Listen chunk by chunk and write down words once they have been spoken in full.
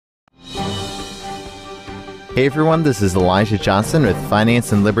Hey everyone, this is Elijah Johnson with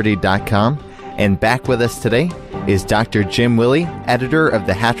FinanceAndLiberty.com, and back with us today is Dr. Jim Willie, editor of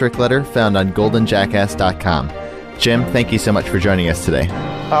the Hattrick Letter found on GoldenJackass.com. Jim, thank you so much for joining us today.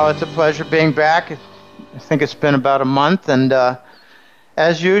 Oh, it's a pleasure being back. I think it's been about a month, and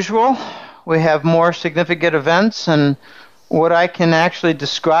as usual, we have more significant events, and what I can actually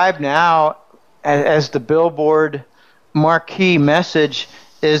describe now as the Billboard marquee message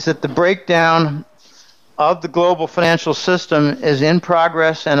is that the breakdown of the global financial system is in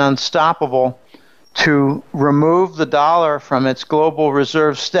progress and unstoppable to remove the dollar from its global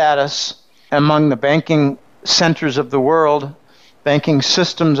reserve status among the banking centers of the world, banking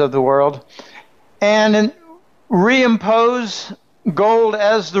systems of the world, and reimpose gold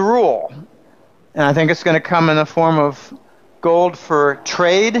as the rule. And I think it's going to come in the form of gold for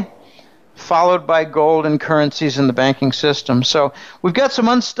trade, followed by gold and currencies in the banking system. So we've got some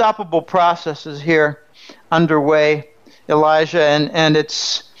unstoppable processes here underway, Elijah, and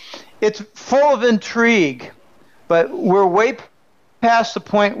it's full of intrigue, but we're way past the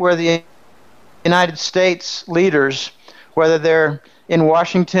point where the United States leaders, whether they're in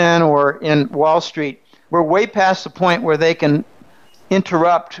Washington or in Wall Street, we're way past the point where they can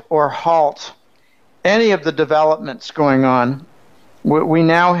interrupt or halt any of the developments going on. We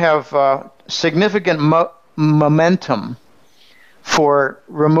now have significant momentum for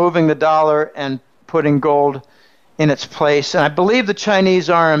removing the dollar and putting gold in its place. And I believe the Chinese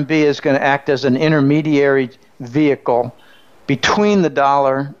RMB is going to act as an intermediary vehicle between the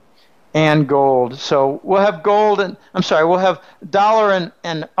dollar and gold. So we'll have we'll have dollar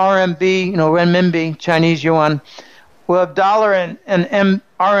and RMB, renminbi, Chinese yuan. We'll have dollar and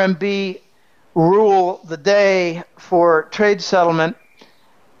RMB rule the day for trade settlement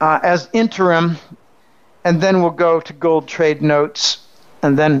as interim, and then we'll go to gold trade notes.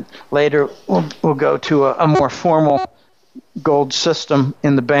 And then later, we'll go to a more formal gold system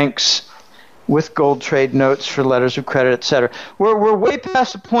in the banks with gold trade notes for letters of credit, et cetera. We're way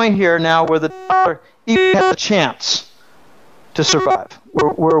past the point here now where the dollar even has a chance to survive.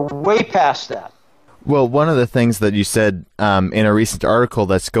 We're way past that. Well, one of the things that you said in a recent article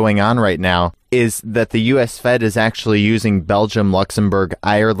that's going on right now is that the U.S. Fed is actually using Belgium, Luxembourg,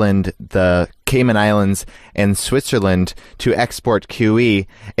 Ireland, the Cayman Islands, and Switzerland to export QE.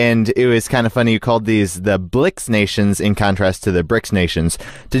 And it was kind of funny, you called these the BRICS nations in contrast to the BRICS nations.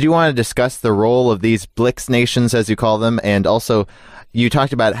 Did you want to discuss the role of these BRICS nations, as you call them? And also, you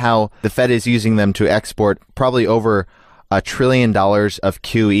talked about how the Fed is using them to export probably over $1 trillion of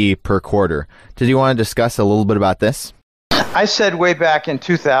QE per quarter. Did you want to discuss a little bit about this? I said way back in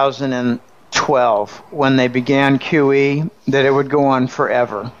 2012, when they began QE, that it would go on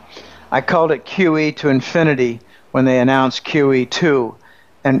forever. I called it QE to infinity when they announced QE 2.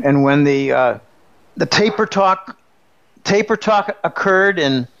 And when the taper talk occurred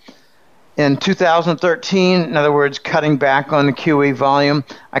in 2013, in other words, cutting back on the QE volume,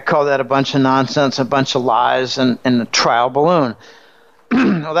 I call that a bunch of nonsense, a bunch of lies, and a trial balloon.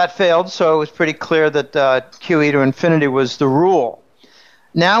 Well, that failed, so it was pretty clear that QE to infinity was the rule.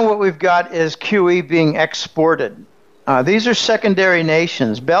 Now what we've got is QE being exported. These are secondary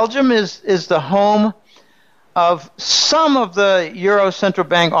nations. Belgium is the home of some of the Euro Central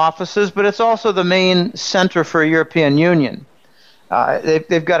Bank offices, but it's also the main center for European Union.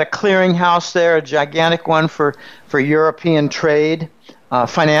 They've got a clearinghouse there, a gigantic one for European trade,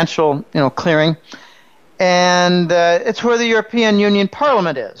 financial clearing. And it's where the European Union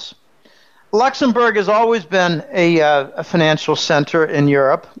Parliament is. Luxembourg has always been a financial center in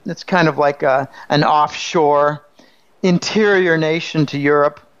Europe. It's kind of like an offshore interior nation to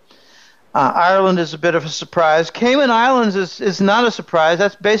Europe. Ireland is a bit of a surprise. Cayman Islands is not a surprise.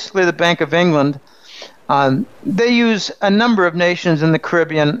 That's basically the Bank of England. They use a number of nations in the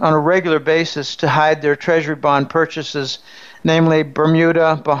Caribbean on a regular basis to hide their treasury bond purchases, namely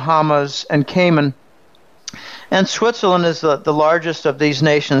Bermuda, Bahamas, and Cayman. And Switzerland is the largest of these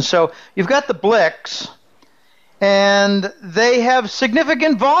nations. So you've got the BRICS, and they have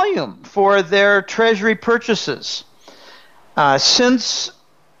significant volume for their treasury purchases. Since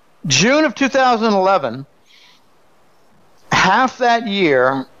June of 2011, half that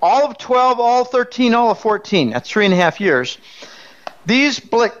year, all of 12, all of 13, all of 14, that's 3.5 years, these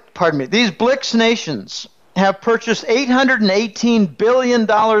BRICS nations have purchased $818 billion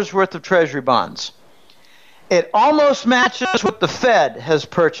worth of treasury bonds. It almost matches what the Fed has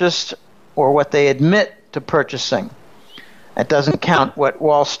purchased, or what they admit to purchasing. That doesn't count what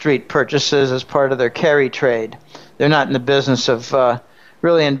Wall Street purchases as part of their carry trade. They're not in the business of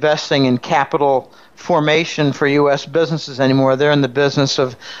really investing in capital formation for U.S. businesses anymore. They're in the business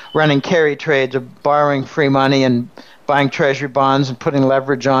of running carry trades, of borrowing free money and buying treasury bonds and putting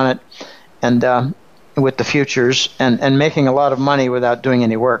leverage on it, and with the futures, and making a lot of money without doing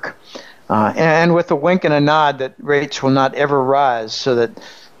any work. And with a wink and a nod that rates will not ever rise, so that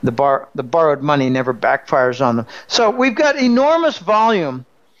the borrowed money never backfires on them. So we've got enormous volume,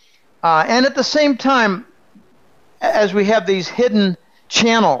 and at the same time, as we have these hidden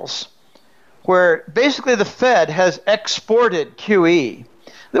channels where basically the Fed has exported QE.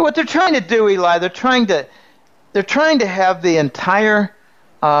 What they're trying to do, Eli, they're trying to have the entire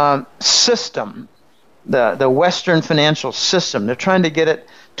system, the Western financial system, they're trying to get it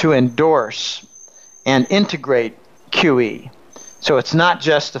to endorse and integrate QE. So it's not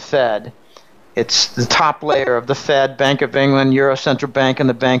just the Fed. It's the top layer of the Fed, Bank of England, Euro Central Bank, and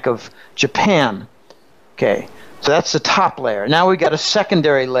the Bank of Japan. Okay, so that's the top layer. Now we've got a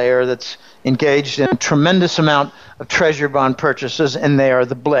secondary layer that's engaged in a tremendous amount of treasury bond purchases, and they are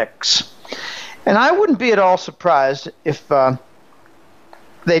the BLICs. And I wouldn't be at all surprised if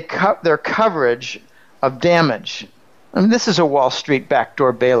their coverage of damage. I mean, this is a Wall Street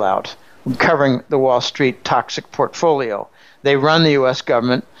backdoor bailout covering the Wall Street toxic portfolio. They run the U.S.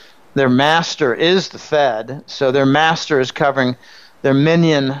 government. Their master is the Fed, so their master is covering their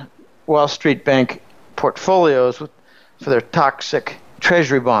minion Wall Street bank portfolios for their toxic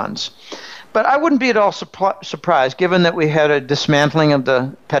treasury bonds. But I wouldn't be at all surprised, given that we had a dismantling of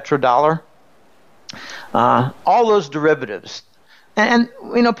the petrodollar, all those derivatives. And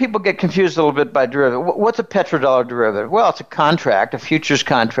people get confused a little bit by derivative. What's a petrodollar derivative? Well, it's a contract, a futures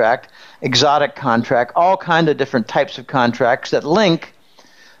contract, exotic contract, all kind of different types of contracts that link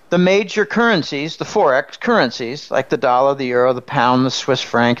the major currencies, the forex currencies, like the dollar, the euro, the pound, the Swiss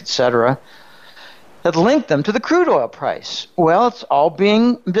franc, etc., that link them to the crude oil price. Well, it's all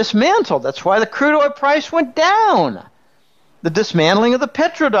being dismantled. That's why the crude oil price went down. The dismantling of the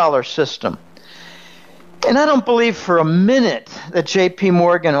petrodollar system. And I don't believe for a minute that J.P.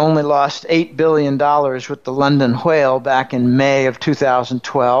 Morgan only lost $8 billion with the London whale back in May of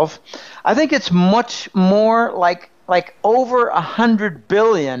 2012. I think it's much more like over $100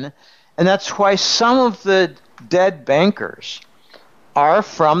 billion, and that's why some of the dead bankers are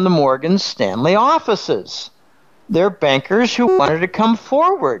from the Morgan Stanley offices. They're bankers who wanted to come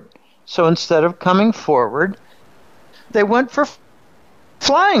forward. So instead of coming forward, they went for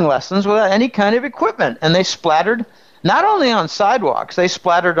flying lessons without any kind of equipment, and they splattered not only on sidewalks, they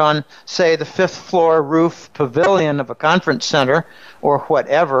splattered on, say, the fifth floor roof pavilion of a conference center or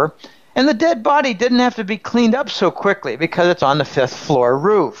whatever, and the dead body didn't have to be cleaned up so quickly because it's on the fifth floor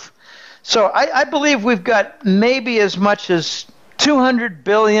roof. So I believe we've got maybe as much as $200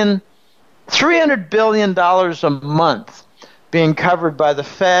 billion, $300 billion a month being covered by the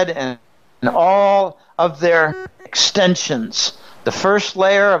Fed and all of their extensions, the first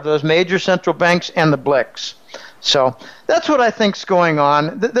layer of those major central banks and the BLICs. So that's what I think's going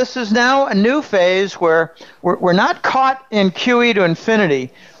on. This is now a new phase where we're not caught in QE to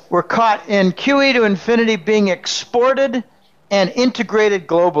infinity. We're caught in QE to infinity being exported and integrated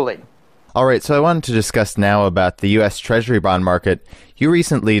globally. All right, so I wanted to discuss now about the U.S. Treasury bond market. You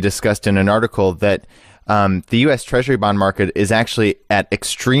recently discussed in an article that the U.S. Treasury bond market is actually at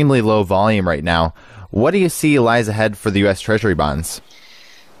extremely low volume right now. What do you see lies ahead for the U.S. Treasury bonds?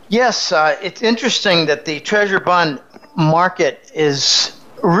 Yes, it's interesting that the Treasury bond market is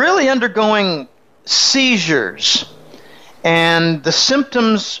really undergoing seizures, and the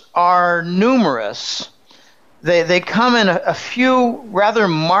symptoms are numerous. They come in a few rather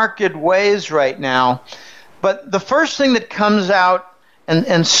marked ways right now, but the first thing that comes out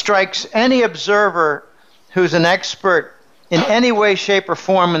and strikes any observer who's an expert in any way, shape, or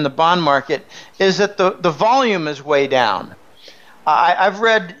form in the bond market is that the volume is way down. I've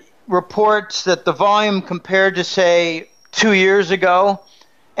read reports that the volume compared to, say, 2 years ago,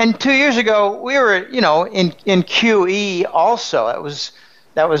 and 2 years ago we were, in QE also.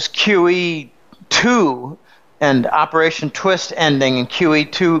 That was QE 2 and Operation Twist ending and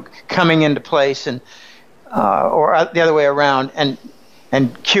QE 2 coming into place, and or the other way around, and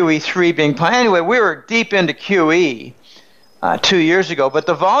QE 3 being planned. Anyway, we were deep into QE 2 years ago, but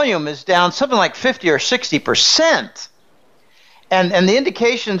the volume is down something like 50 or 60%. And the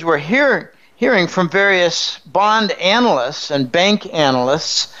indications we're hearing from various bond analysts and bank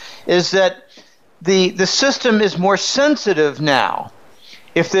analysts is that the system is more sensitive now.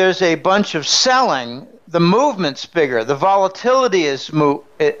 If there's a bunch of selling, the movement's bigger. The volatility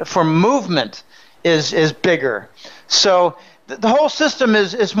for movement is bigger. So the whole system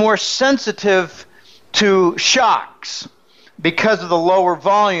is more sensitive to shocks because of the lower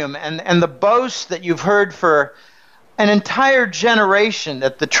volume and the boast that you've heard for an entire generation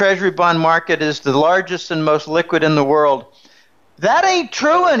that the Treasury bond market is the largest and most liquid in the world. That ain't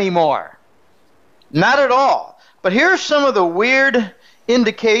true anymore. Not at all. But here are some of the weird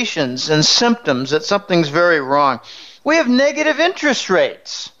indications and symptoms that something's very wrong. We have negative interest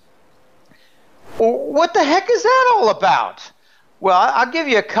rates. What the heck is that all about? Well, I'll give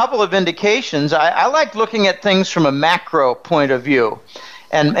you a couple of indications. I like looking at things from a macro point of view.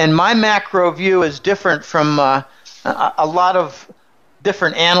 And my macro view is different from a lot of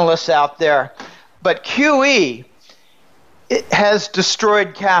different analysts out there. But QE, it has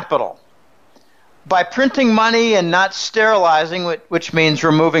destroyed capital. By printing money and not sterilizing, which means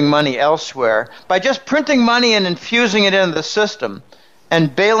removing money elsewhere, by just printing money and infusing it into the system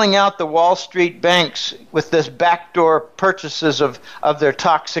and bailing out the Wall Street banks with this backdoor purchases of their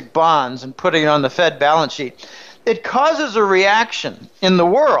toxic bonds and putting it on the Fed balance sheet, it causes a reaction in the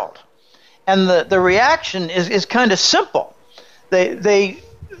world. And the reaction is kind of simple. The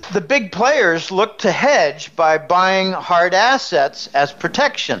big players look to hedge by buying hard assets as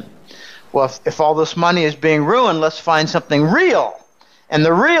protection. Well, if all this money is being ruined, let's find something real. And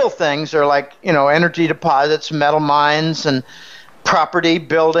the real things are like, energy deposits, metal mines, and property,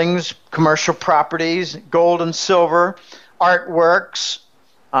 buildings, commercial properties, gold and silver, artworks,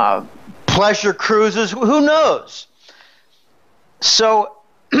 pleasure cruises, who knows? So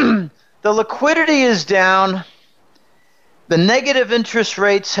the liquidity is down. The negative interest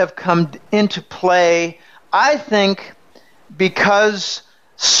rates have come into play, I think, because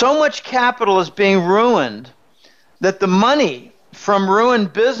so much capital is being ruined that the money from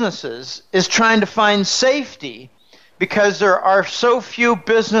ruined businesses is trying to find safety because there are so few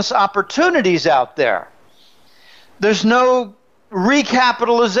business opportunities out there. There's no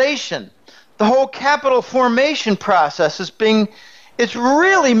recapitalization. The whole capital formation process it's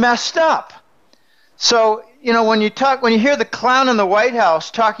really messed up. So, when you hear the clown in the White House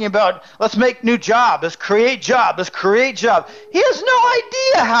talking about let's make new jobs, let's create jobs, he has no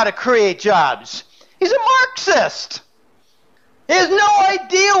idea how to create jobs. He's a Marxist. He has no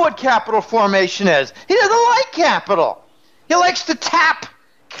idea what capital formation is. He doesn't like capital. He likes to tap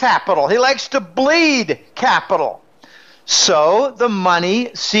capital. He likes to bleed capital. So the money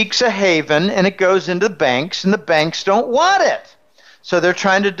seeks a haven and it goes into the banks, and the banks don't want it. So they're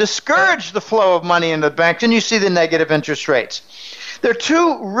trying to discourage the flow of money into the banks, and you see the negative interest rates. There are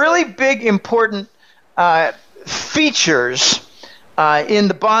two really big, important features in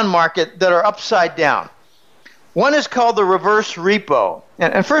the bond market that are upside down. One is called the reverse repo.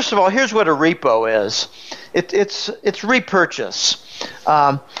 And first of all, here's what a repo is. It's repurchase.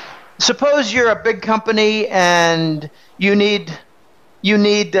 Suppose you're a big company and you need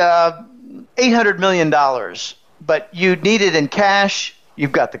 $800 million. But you need it in cash,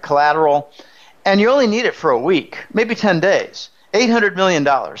 you've got the collateral, and you only need it for a week, maybe 10 days, $800 million.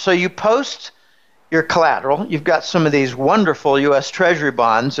 So you post your collateral. You've got some of these wonderful U.S. Treasury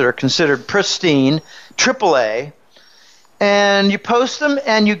bonds that are considered pristine, AAA, and you post them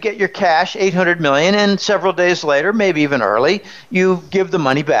and you get your cash, $800 million, and several days later, maybe even early, you give the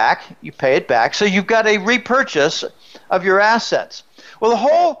money back, you pay it back. So you've got a repurchase of your assets. Well, the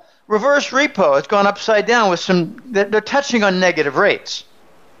whole reverse repo has gone upside down with they're touching on negative rates.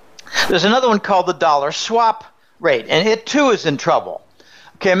 There's another one called the dollar swap rate, and it too is in trouble.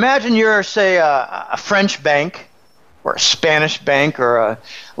 Okay, imagine you're, say, a French bank or a Spanish bank or a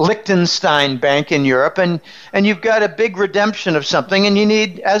Liechtenstein bank in Europe, and you've got a big redemption of something, and you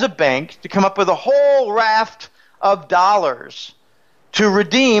need, as a bank, to come up with a whole raft of dollars to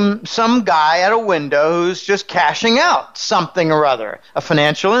redeem some guy at a window who's just cashing out something or other, a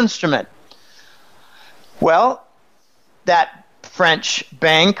financial instrument. Well, that French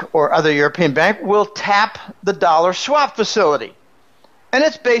bank or other European bank will tap the dollar swap facility. And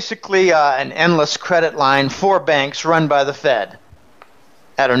it's basically an endless credit line for banks run by the Fed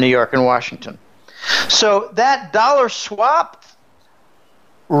out of New York and Washington. So that dollar swap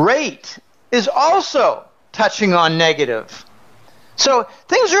rate is also touching on negative. So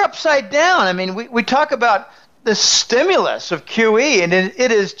things are upside down. I mean, we talk about the stimulus of QE, and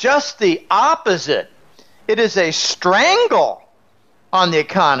it is just the opposite. It is a strangle on the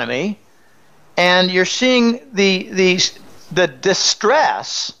economy, and you're seeing the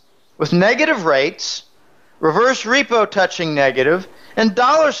distress with negative rates, reverse repo touching negative, and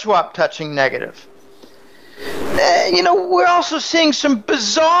dollar swap touching negative. We're also seeing some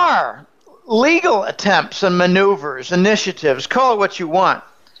bizarre legal attempts and maneuvers, initiatives, call it what you want,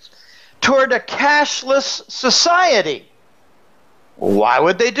 toward a cashless society. Why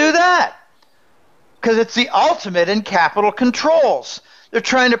would they do that? because it's the ultimate in capital controls. They're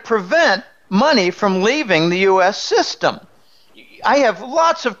trying to prevent money from leaving the U.S. system. I have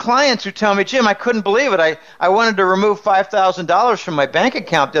lots of clients who tell me, Jim, I couldn't believe it. I wanted to remove $5,000 from my bank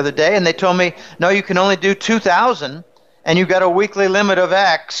account the other day, and they told me, no, you can only do $2,000, and you've got a weekly limit of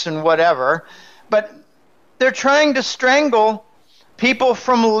X and whatever. But they're trying to strangle people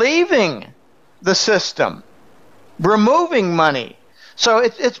from leaving the system, removing money. So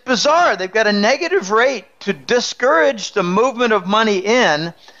it's bizarre. They've got a negative rate to discourage the movement of money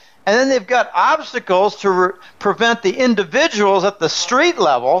in, and then they've got obstacles to prevent the individuals at the street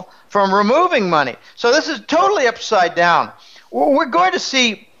level from removing money. So this is totally upside down. We're going to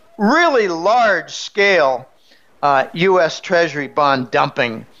see really large-scale U.S. Treasury bond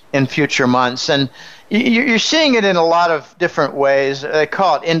dumping in future months, and you're seeing it in a lot of different ways. They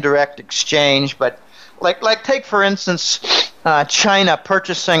call it indirect exchange, but like take for instance China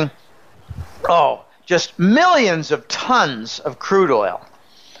purchasing just millions of tons of crude oil.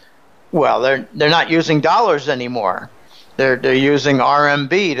 Well, they're not using dollars anymore. They're using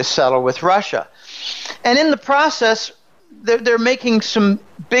RMB to settle with Russia, and in the process, they're making some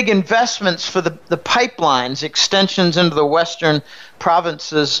big investments for the pipelines, extensions into the western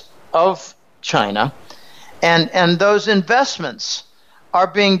provinces of China, and those investments are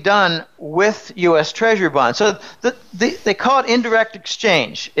being done with U.S. Treasury bonds. So they call it indirect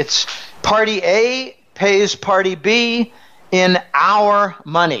exchange. It's party A pays party B in our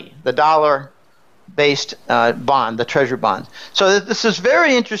money, the dollar-based bond, the Treasury bond. So this is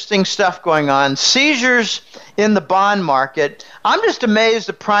very interesting stuff going on. Seizures in the bond market. I'm just amazed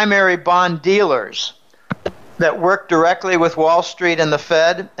the primary bond dealers that work directly with Wall Street and the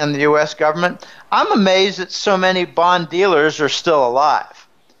Fed and the U.S. government. I'm amazed that so many bond dealers are still alive.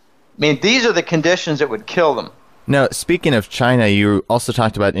 I mean, these are the conditions that would kill them. Now, speaking of China, you also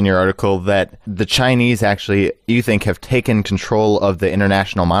talked about in your article that the Chinese actually, you think, have taken control of the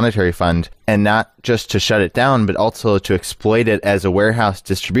International Monetary Fund, and not just to shut it down, but also to exploit it as a warehouse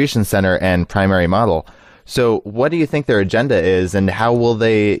distribution center and primary model. So what do you think their agenda is, and how will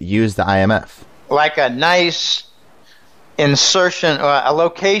they use the IMF? Like a nice insertion, a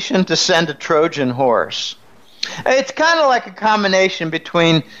location to send a Trojan horse. It's kind of like a combination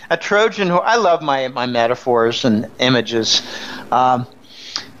between a Trojan horse. I love my metaphors and images. A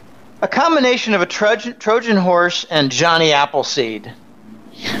combination of a Trojan horse and Johnny Appleseed.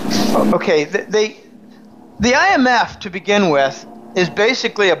 Okay, the IMF, to begin with, is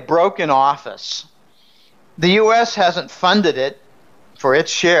basically a broken office. The U.S. hasn't funded it for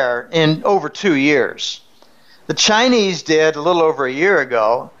its share in over 2 years. The Chinese did a little over a year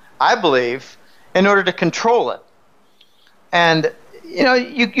ago, I believe, in order to control it. And, you know,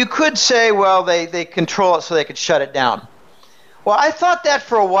 you could say, well, they control it so they could shut it down. Well, I thought that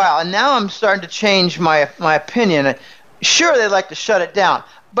for a while, and now I'm starting to change my opinion. Sure, they'd like to shut it down,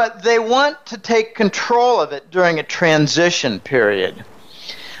 but they want to take control of it during a transition period.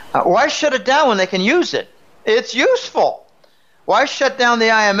 Why shut it down when they can use it? It's useful. Why shut down the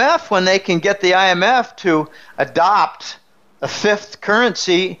IMF when they can get the IMF to adopt a fifth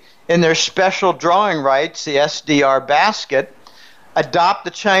currency in their special drawing rights, the SDR basket, adopt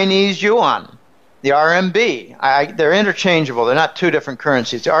the Chinese yuan, the RMB. They're interchangeable. They're not two different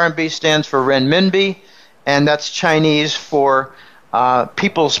currencies. The RMB stands for renminbi, and that's Chinese for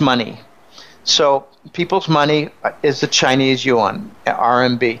people's money. So people's money is the Chinese yuan,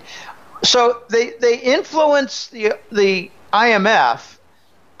 RMB. So they influence the IMF.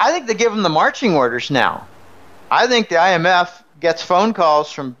 I think they give them the marching orders now. I think the IMF gets phone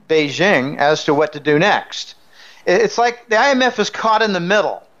calls from Beijing as to what to do next. It's like the IMF is caught in the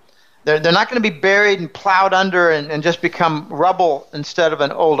middle. They're not going to be buried and plowed under and just become rubble instead of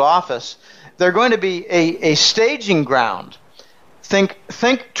an old office. They're going to be a staging ground.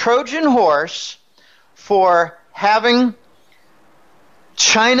 Think Trojan horse for having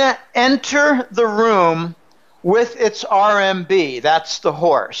China enter the room with its RMB. That's the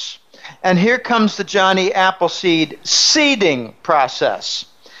horse. And here comes the Johnny Appleseed seeding process.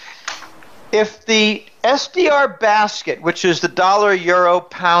 If the SDR basket, which is the dollar, euro,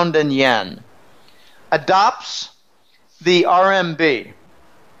 pound, and yen, adopts the RMB,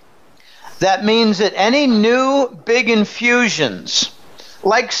 that means that any new big infusions,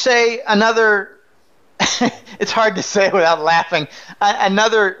 like, say, another, it's hard to say without laughing,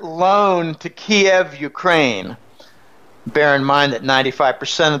 another loan to Kiev, Ukraine. Bear in mind that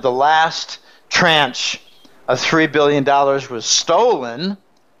 95% of the last tranche of $3 billion was stolen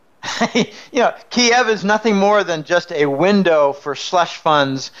Kiev is nothing more than just a window for slush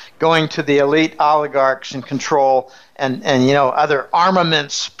funds going to the elite oligarchs in control and other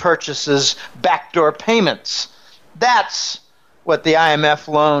armaments purchases, backdoor payments. That's what the IMF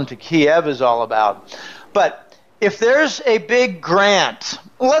loan to Kiev is all about. But if there's a big grant,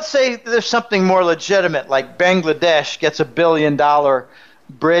 let's say there's something more legitimate, like Bangladesh gets $1 billion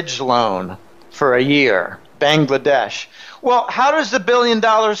bridge loan for a year, Bangladesh. Well, how does the $1 billion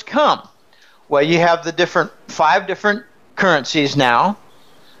come? Well, you have the 5 different currencies now.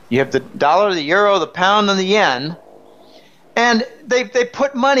 You have the dollar, the euro, the pound, and the yen. And they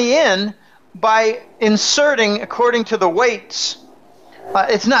put money in by inserting according to the weights.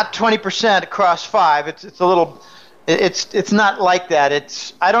 It's not 20% across 5. It's a little. It's not like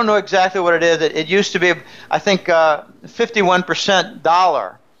that. I don't know exactly what it is. It used to be, I think, 51%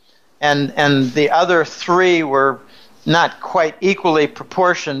 dollar, and the other 3 were not quite equally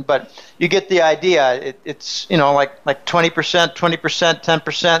proportioned, but you get the idea. It's like 20%,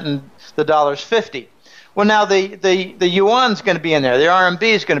 10%, and the dollar's 50. Well, now the yuan's going to be in there. The RMB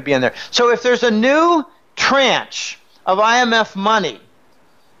is going to be in there. So if there's a new tranche of IMF money,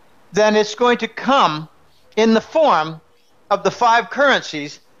 then it's going to come in the form of the 5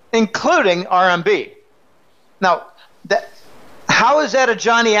 currencies, including RMB. Now, how is that a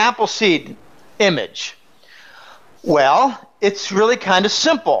Johnny Appleseed image? Well, it's really kind of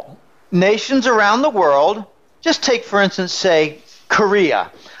simple. Nations around the world, just take, for instance, say, Korea.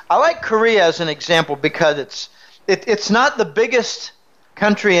 I like Korea as an example because it's not the biggest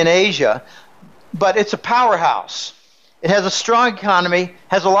country in Asia, but it's a powerhouse. It has a strong economy,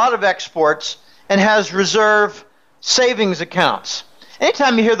 has a lot of exports, and has reserve savings accounts.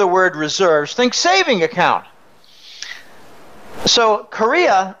 Anytime you hear the word reserves, think saving account. So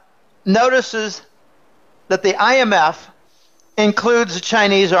Korea notices that the IMF includes the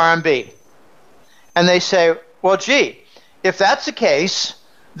Chinese RMB. And they say, well, gee, if that's the case,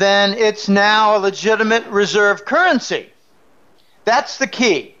 then it's now a legitimate reserve currency. That's the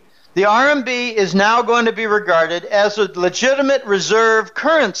key. The RMB is now going to be regarded as a legitimate reserve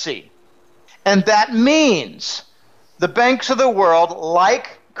currency. And that means the banks of the world,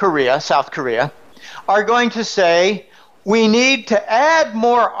 like Korea, South Korea, are going to say, we need to add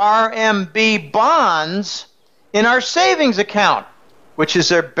more RMB bonds in our savings account, which is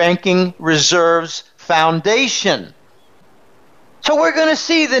their banking reserves foundation. So we're going to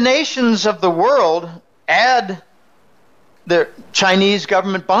see the nations of the world add their Chinese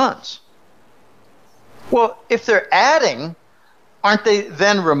government bonds. Well, if they're adding, aren't they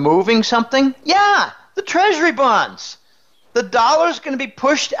then removing something? Yeah, the treasury bonds. The dollar's going to be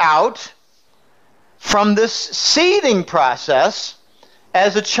pushed out from this seeding process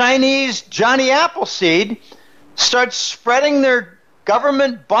as the Chinese Johnny Appleseed starts spreading their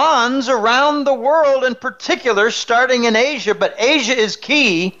government bonds around the world, in particular starting in Asia. But Asia is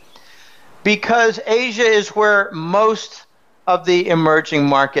key because Asia is where most of the emerging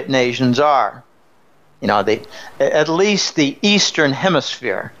market nations are. At least the Eastern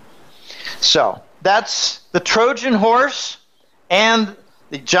Hemisphere. So that's the Trojan horse and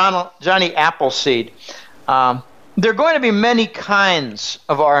the Johnny Appleseed. There are going to be many kinds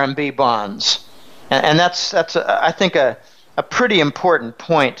of RMB bonds, and that's I think a pretty important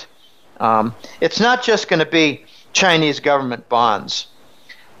point. It's not just going to be Chinese government bonds,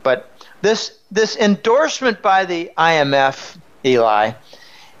 but this endorsement by the IMF, Eli,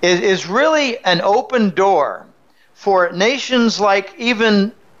 is really an open door for nations like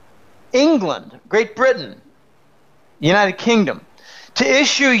even England, Great Britain, United Kingdom, to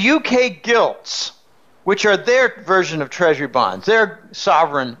issue UK gilts, which are their version of treasury bonds, their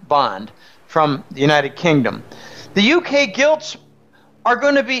sovereign bond from the United Kingdom. The UK gilts are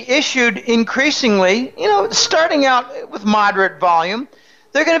going to be issued increasingly, starting out with moderate volume.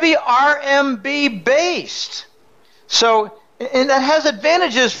 They're going to be RMB based. So, and that has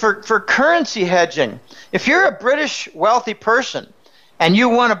advantages for currency hedging. If you're a British wealthy person and you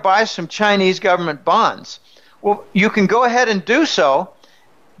want to buy some Chinese government bonds, well, you can go ahead and do so,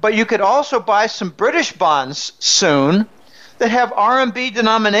 but you could also buy some British bonds soon that have RMB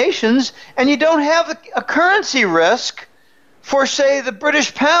denominations, and you don't have a currency risk for, say, the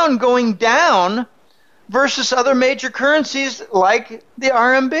British pound going down versus other major currencies like the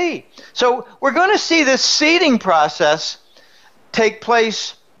RMB. So we're going to see this seeding process take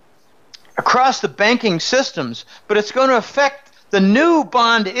place across the banking systems, but it's going to affect the new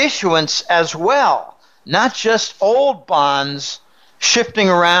bond issuance as well, not just old bonds shifting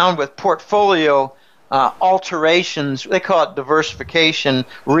around with portfolio alterations. They call it diversification,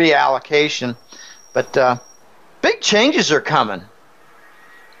 reallocation. But big changes are coming.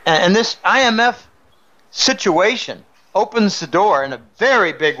 And this IMF situation opens the door in a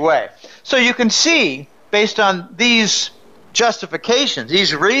very big way. So you can see, based on these justifications,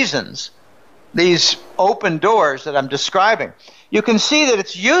 these reasons, these open doors that I'm describing, you can see that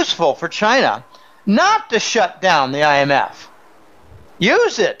it's useful for China not to shut down the IMF.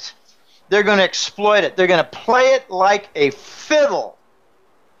 Use it. They're going to exploit it. They're going to play it like a fiddle.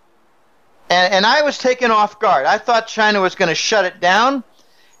 And I was taken off guard. I thought China was going to shut it down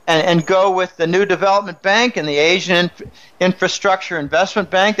and go with the New Development Bank and the Asian Infrastructure Investment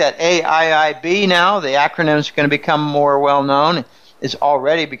Bank, that AIIB now. The acronym is going to become more well-known, is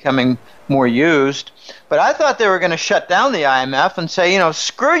already becoming more used. But I thought they were going to shut down the IMF and say,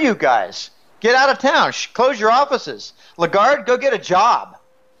 screw you guys. Get out of town. Close your offices. Lagarde, go get a job.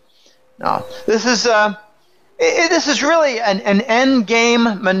 No, this is really an end game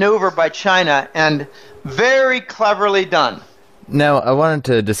maneuver by China, and very cleverly done. Now, I wanted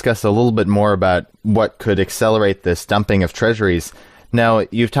to discuss a little bit more about what could accelerate this dumping of treasuries. Now,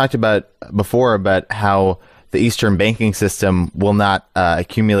 you've talked about before about how the Eastern banking system will not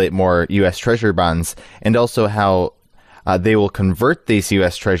accumulate more U.S. Treasury bonds, and also how they will convert these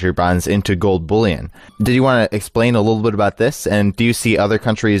U.S. Treasury bonds into gold bullion. Did you want to explain a little bit about this, and do you see other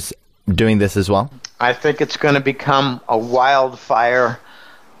countries doing this as well? I think it's going to become a wildfire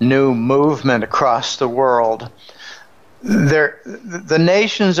new movement across the world. The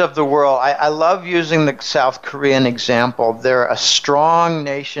nations of the world, I love using the South Korean example. They're a strong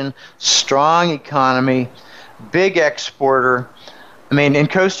nation, strong economy, big exporter. I mean, in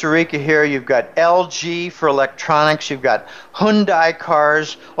Costa Rica here, you've got LG for electronics, you've got Hyundai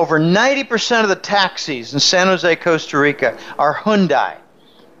cars. Over 90% of the taxis in San Jose, Costa Rica are Hyundai.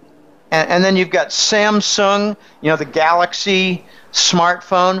 And then you've got Samsung, the Galaxy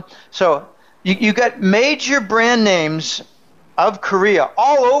smartphone. So you got major brand names of Korea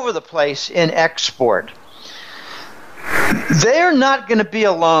all over the place in export. They're not going to be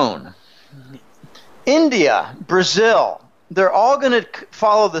alone. India, Brazil, they're all going to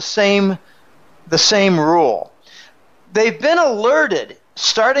follow the same rule. They've been alerted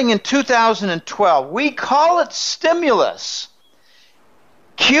starting in 2012. We call it stimulus.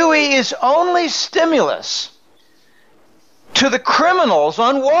 QE is only stimulus to the criminals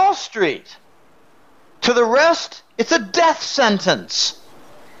on Wall Street. To the rest, it's a death sentence.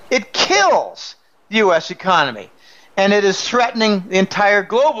 It kills the U.S. economy, and it is threatening the entire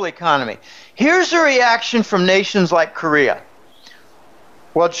global economy. Here's a reaction from nations like Korea.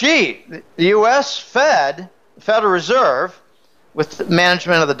 Well, gee, the U.S. Fed, Federal Reserve, with the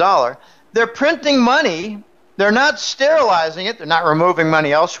management of the dollar, they're printing money. They're not sterilizing it. They're not removing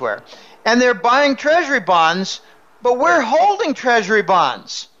money elsewhere. And they're buying treasury bonds, but we're holding treasury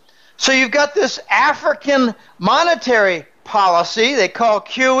bonds. So you've got this African monetary policy they call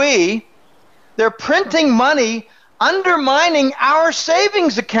QE. They're printing money, undermining our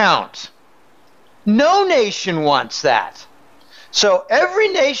savings account. No nation wants that. So every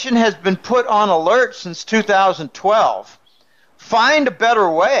nation has been put on alert since 2012. Find a better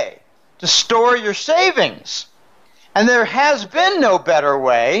way to store your savings. And there has been no better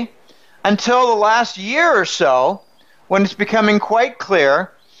way until the last year or so, when it's becoming quite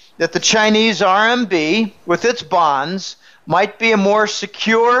clear that the Chinese RMB, with its bonds, might be a more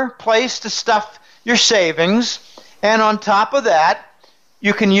secure place to stuff your savings. And on top of that,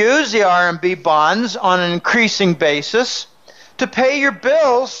 you can use the RMB bonds on an increasing basis to pay your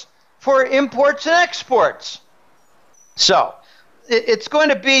bills for imports and exports. So it's going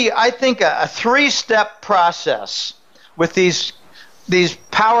to be, I think, a three-step process with these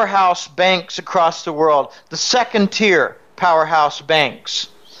powerhouse banks across the world, the second-tier powerhouse banks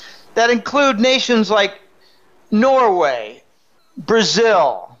that include nations like Norway,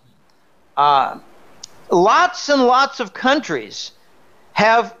 Brazil. Lots and lots of countries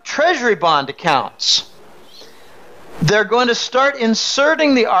have treasury bond accounts. They're going to start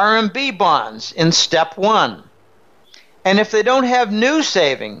inserting the RMB bonds in step one. And if they don't have new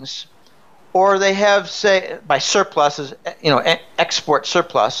savings, or they have, say, by surpluses, export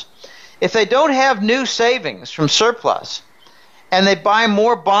surplus, if they don't have new savings from surplus, and they buy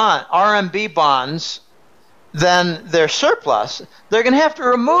more RMB bonds than their surplus, they're going to have to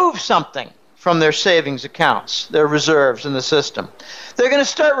remove something from their savings accounts, their reserves in the system. They're going to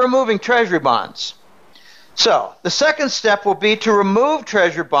start removing treasury bonds. So the second step will be to remove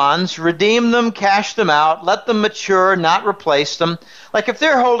treasury bonds, redeem them, cash them out, let them mature, not replace them. Like if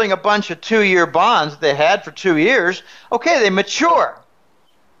they're holding a bunch of 2-year bonds they had for 2 years, okay, they mature.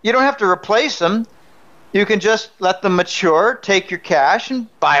 You don't have to replace them. You can just let them mature, take your cash, and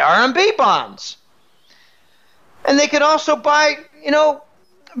buy RMB bonds. And they can also buy,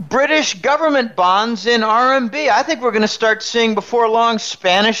 British government bonds in RMB. I think we're going to start seeing before long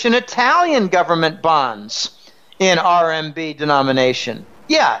Spanish and Italian government bonds in RMB denomination.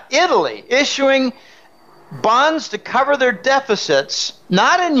 Yeah, Italy issuing bonds to cover their deficits,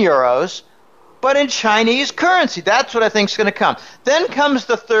 not in euros, but in Chinese currency. That's what I think is going to come. Then comes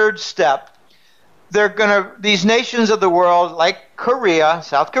the third step. These nations of the world, like Korea,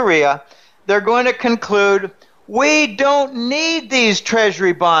 South Korea, they're going to conclude, we don't need these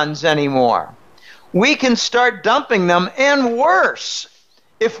treasury bonds anymore. We can start dumping them, and worse,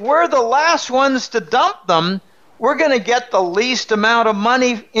 if we're the last ones to dump them, we're going to get the least amount of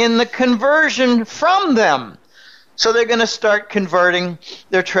money in the conversion from them. So they're going to start converting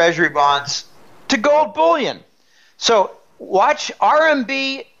their treasury bonds to gold bullion. So watch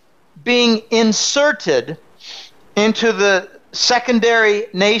RMB being inserted into the secondary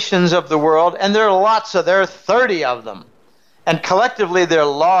nations of the world, and there are 30 of them. And collectively they're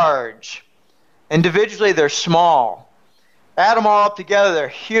large. Individually they're small. Add them all up together, they're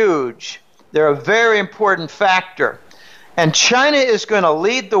huge. They're a very important factor. And China is going to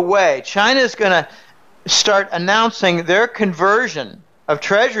lead the way. China is going to start announcing their conversion of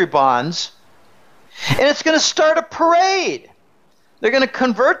treasury bonds, and it's going to start a parade. They're going to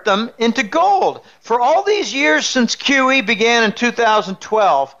convert them into gold. For all these years since QE began in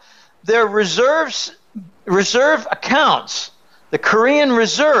 2012, their reserve accounts, the Korean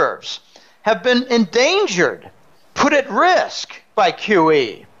reserves, have been endangered, put at risk by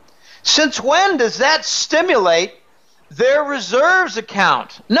QE. Since when does that stimulate their reserves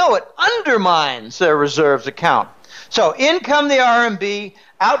account? No, it undermines their reserves account. So in come the RMB,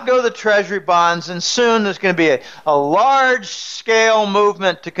 out go the treasury bonds, and soon there's going to be a large-scale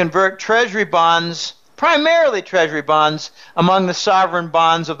movement to convert treasury bonds, primarily treasury bonds, among the sovereign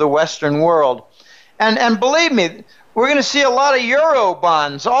bonds of the Western world. And believe me, we're going to see a lot of euro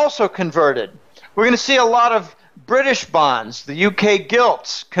bonds also converted. We're going to see a lot of British bonds, the UK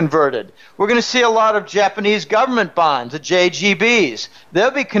gilts, converted. We're going to see a lot of Japanese government bonds, the JGBs.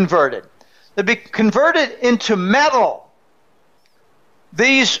 They'll be converted. They'll be converted into metal.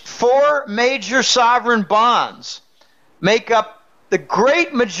 These four major sovereign bonds make up the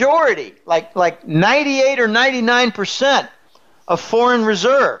great majority, like 98 or 99% of foreign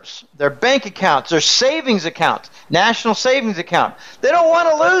reserves, their bank accounts, their savings accounts, national savings account. They don't want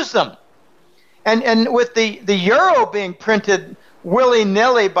to lose them. And with the euro being printed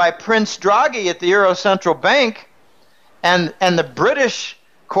willy-nilly by Prince Draghi at the Euro Central Bank, and the British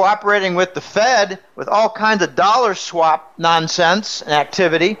cooperating with the Fed with all kinds of dollar swap nonsense and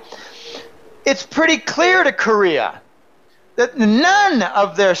activity, it's pretty clear to Korea that none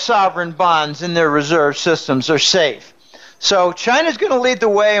of their sovereign bonds in their reserve systems are safe. So China's going to lead the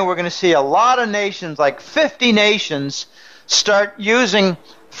way, and we're going to see a lot of nations, like 50 nations, start using,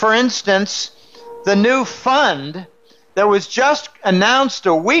 for instance, the new fund that was just announced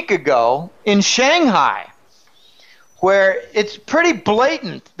a week ago in Shanghai, where it's pretty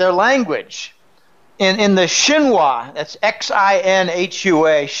blatant, their language, in the Xinhua, that's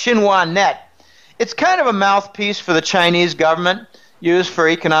Xinhua, Xinhua net. It's kind of a mouthpiece for the Chinese government, used for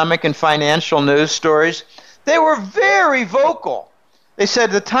economic and financial news stories. They were very vocal. They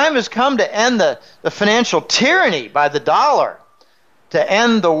said the time has come to end the financial tyranny by the dollar, to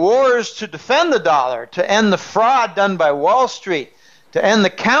end the wars to defend the dollar, to end the fraud done by Wall Street, to end the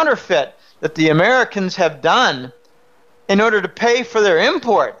counterfeit that the Americans have done in order to pay for their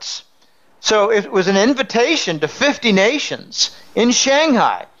imports. So it was an invitation to 50 nations in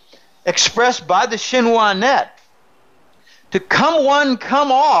Shanghai, expressed by the Xinhua net, to come one,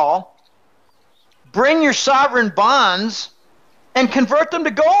 come all, bring your sovereign bonds, and convert them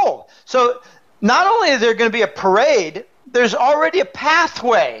to gold. So not only is there going to be a parade, there's already a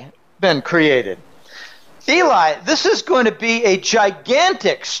pathway been created. Eli, this is going to be a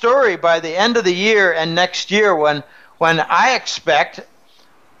gigantic story by the end of the year and next year when I expect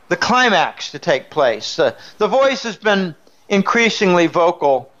the climax to take place. The Voice has been increasingly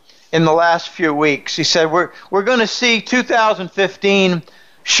vocal in the last few weeks. He said we're going to see 2015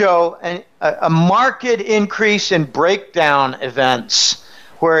 show a marked increase in breakdown events,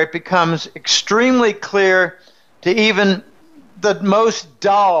 where it becomes extremely clear to even the most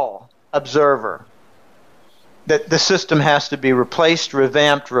dull observer that the system has to be replaced,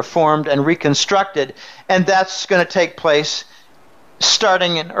 revamped, reformed, and reconstructed, and that's going to take place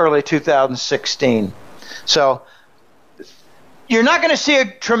starting in early 2016. So you're not going to see a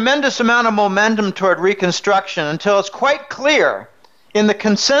tremendous amount of momentum toward reconstruction until it's quite clear in the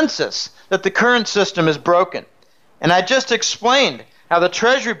consensus that the current system is broken. And I just explained how the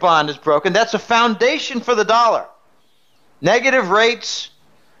Treasury bond is broken. That's a foundation for the dollar. Negative rates,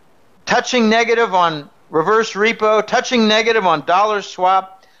 touching negative on reverse repo, touching negative on dollar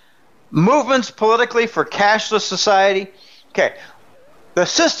swap, movements politically for cashless society. Okay, the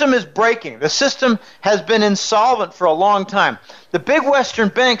system is breaking. The system has been insolvent for a long time. The big Western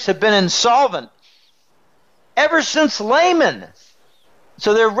banks have been insolvent ever since Lehman.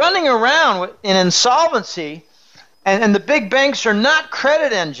 So they're running around in insolvency, and the big banks are not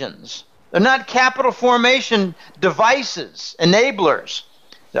credit engines. They're not capital formation devices, enablers.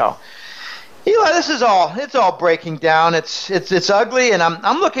 So, Eli, it's all breaking down. It's ugly, and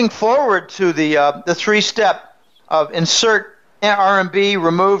I'm looking forward to the 3-step of insert RMB,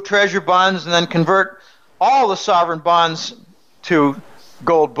 remove treasury bonds, and then convert all the sovereign bonds to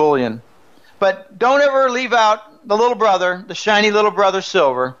gold bullion. But don't ever leave out the little brother, the shiny little brother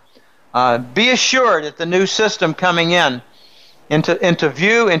silver. Be assured that the new system coming into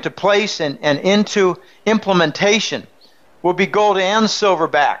view, into place, and into implementation will be gold and silver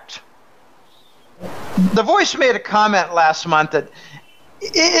backed. The Voice made a comment last month that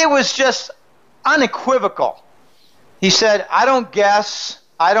it was just unequivocal. He said, "I don't guess,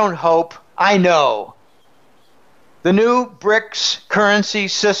 I don't hope, I know." The new BRICS currency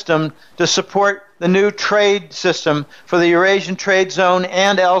system to support the new trade system for the Eurasian trade zone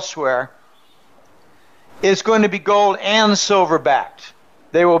and elsewhere is going to be gold and silver backed.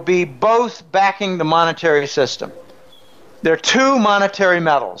 They will be both backing the monetary system. They're two monetary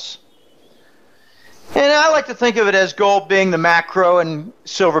metals. And I like to think of it as gold being the macro and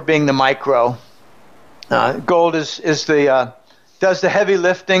silver being the micro. Gold does the heavy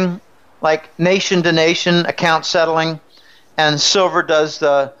lifting, like nation to nation account settling, and silver does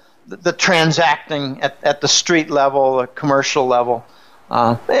the transacting at the street level, the commercial level.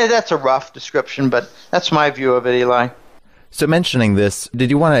 That's a rough description, but that's my view of it, Eli. So mentioning this, did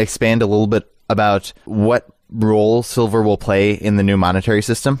you want to expand a little bit about what role silver will play in the new monetary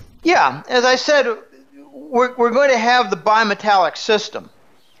system? Yeah, as I said, we're going to have the bimetallic system.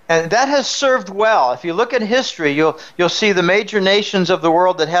 And that has served well. If you look at history, you'll see the major nations of the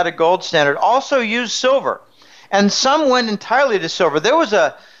world that had a gold standard also used silver. And some went entirely to silver. There was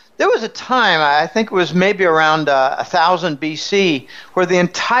a time, I think it was maybe around 1000 BC, where the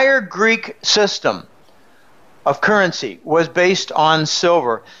entire Greek system of currency was based on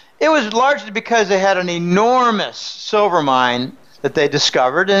silver. It was largely because they had an enormous silver mine that they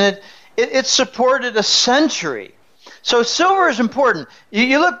discovered, and it supported a century. So silver is important.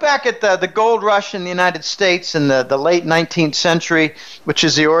 You look back at the gold rush in the United States in the late 19th century, which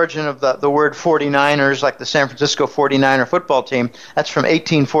is the origin of the word 49ers, like the San Francisco 49er football team. That's from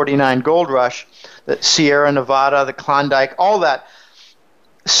 1849 gold rush, the Sierra Nevada, the Klondike, all that.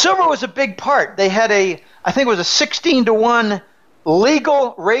 Silver was a big part. They had I think it was a 16-to-1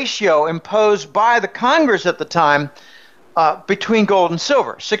 legal ratio imposed by the Congress at the time between gold and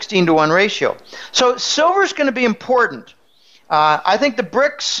silver, 16-to-1 ratio. So silver is going to be important. I think the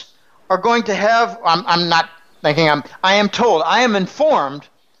BRICS are going to have, I'm not thinking, I am told, I am informed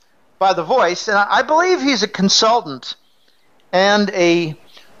by the Voice, and I believe he's a consultant and an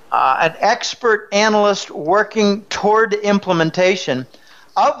expert analyst working toward implementation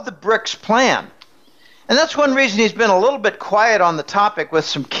of the BRICS plan. And that's one reason he's been a little bit quiet on the topic, with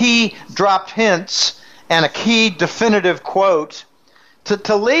some key dropped hints and a key definitive quote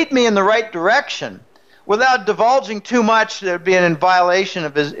to lead me in the right direction without divulging too much that would be in violation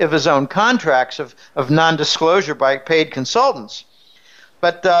of his own contracts of non-disclosure by paid consultants.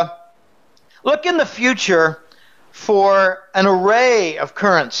 But look in the future for an array of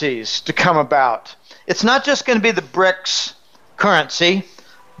currencies to come about. It's not just going to be the BRICS currency.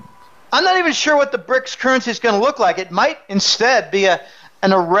 I'm not even sure what the BRICS currency is going to look like. It might instead be an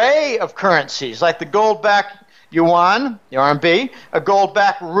array of currencies, like the gold-backed yuan, the RMB, a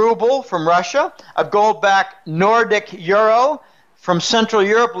gold-backed ruble from Russia, a gold-backed Nordic euro from Central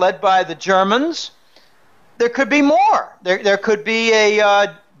Europe led by the Germans. There could be more. There could be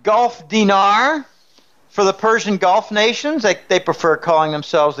a Gulf dinar for the Persian Gulf nations. They prefer calling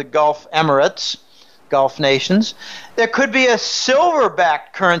themselves the Gulf Emirates, Gulf nations. There could be a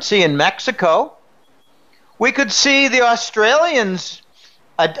silver-backed currency in Mexico. We could see the Australians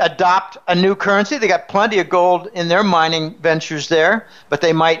adopt a new currency. They got plenty of gold in their mining ventures there, but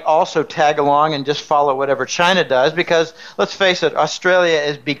they might also tag along and just follow whatever China does, because, let's face it, Australia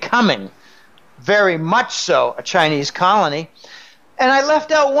is becoming very much so a Chinese colony. And I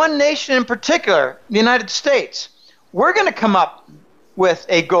left out one nation in particular, the United States. We're going to come up with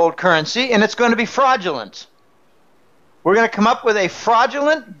a gold currency, and it's going to be fraudulent. We're going to come up with a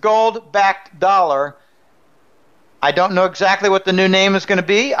fraudulent gold-backed dollar. I don't know exactly what the new name is going to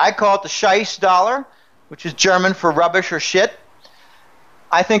be. I call it the Scheiss dollar, which is German for rubbish or shit.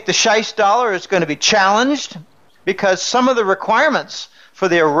 I think the Scheich dollar is going to be challenged because some of the requirements for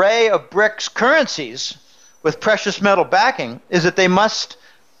the array of BRICS currencies with precious metal backing is that they must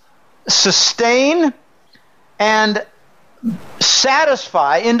sustain and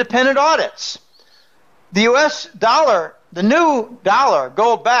satisfy independent audits. The US dollar, the new dollar,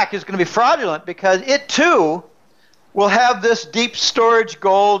 gold back, is going to be fraudulent because it too will have this deep storage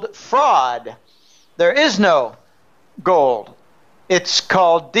gold fraud. There is no gold. It's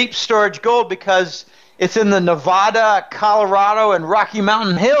called deep storage gold because it's in the Nevada, Colorado, and Rocky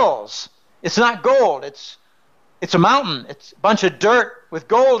Mountain hills. It's not gold. It's a mountain. It's a bunch of dirt with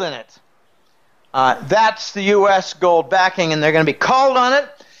gold in it. That's the U.S. gold backing, and they're going to be called on it,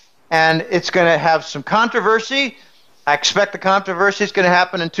 and it's going to have some controversy. I expect the controversy is going to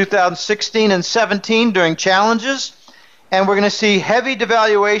happen in 2016 and 17 during challenges, and we're going to see heavy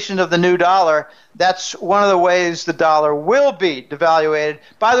devaluation of the new dollar. That's one of the ways the dollar will be devaluated.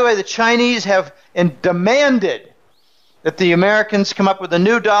 By the way, the Chinese have demanded that the Americans come up with a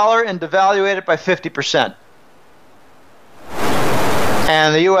new dollar and devaluate it by 50%.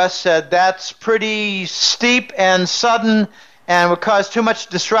 And the U.S. said that's pretty steep and sudden and would cause too much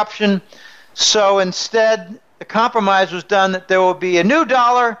disruption. So instead, the compromise was done that there will be a new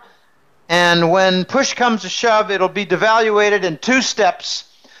dollar, and when push comes to shove, it'll be devaluated in 2 steps,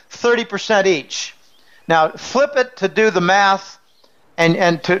 30% each. Now, flip it to do the math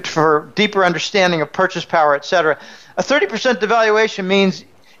and for deeper understanding of purchase power, etc. A 30% devaluation means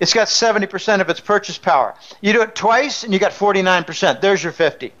it's got 70% of its purchase power. You do it twice, and you got 49%. There's your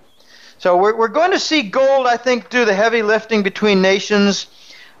 50. So we're going to see gold, I think, do the heavy lifting between nations,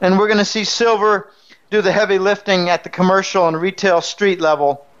 and we're going to see silver do the heavy lifting at the commercial and retail street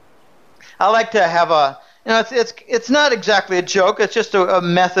level. I like to have it's not exactly a joke. It's just a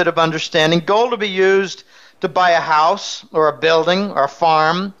method of understanding. Gold will be used to buy a house or a building or a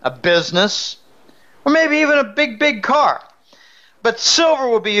farm, a business, or maybe even a big car. But silver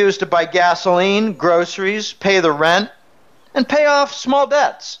will be used to buy gasoline, groceries, pay the rent, and pay off small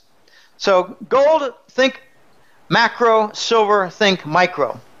debts. So gold, think macro, silver, think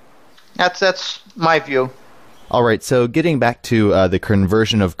micro. That's my view. All right, so getting back to the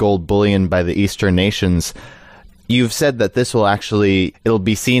conversion of gold bullion by the Eastern nations, you've said that this it'll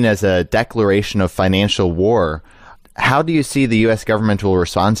be seen as a declaration of financial war. How do you see the U.S. government will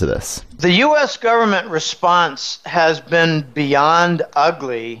respond to this? The U.S. government response has been beyond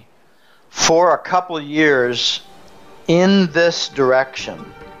ugly for a couple of years in this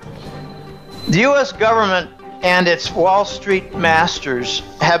direction. The U.S. government and its Wall Street masters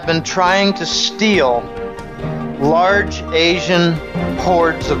have been trying to steal large Asian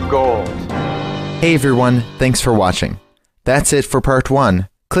hoards of gold. Hey everyone, thanks for watching. That's it for part 1.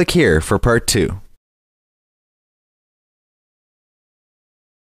 Click here for part 2.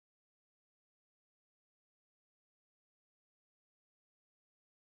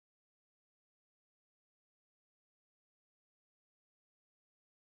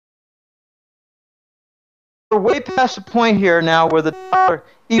 We're way past the point here now where the dollar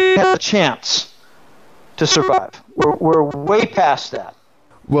even has a chance to survive. We're way past that.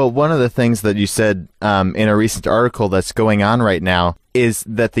 Well, one of the things that you said in a recent article that's going on right now is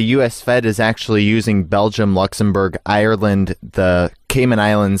that the U.S. Fed is actually using Belgium, Luxembourg, Ireland, the Cayman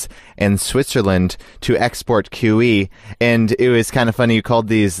Islands, and Switzerland to export QE. And it was kind of funny, you called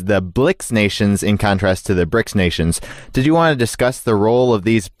these the BRICS nations in contrast to the BRICS nations. Did you want to discuss the role of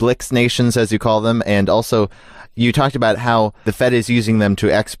these BRICS nations, as you call them? And also, you talked about how the Fed is using them to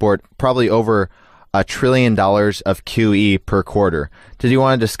export probably over $1 trillion of QE per quarter. Did you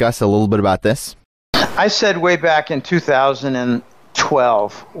want to discuss a little bit about this? I said way back in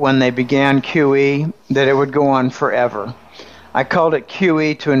 2012, when they began QE, that it would go on forever. I called it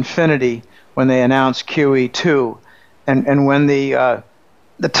QE to infinity when they announced QE 2. And when the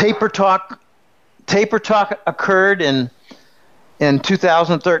taper talk occurred in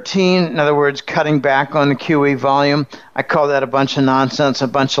 2013, in other words, cutting back on the QE volume, I call that a bunch of nonsense, a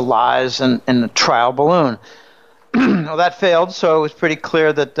bunch of lies, and a trial balloon. Well, that failed, so it was pretty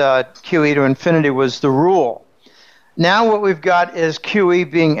clear that QE to infinity was the rule. Now what we've got is QE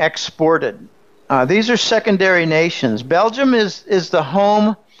being exported. These are secondary nations. Belgium is the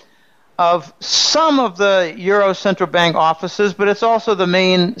home of some of the Euro Central Bank offices, but it's also the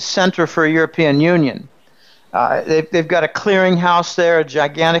main center for European Union. They've got a clearinghouse there, a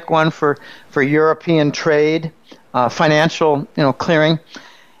gigantic one for European trade, financial clearing.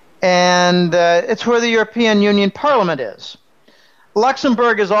 And it's where the European Union Parliament is.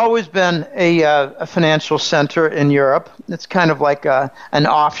 Luxembourg has always been a financial center in Europe. It's kind of like an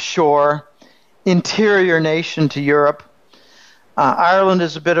offshore interior nation to Europe. Ireland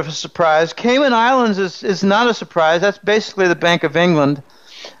is a bit of a surprise. Cayman Islands is not a surprise. That's basically the Bank of England.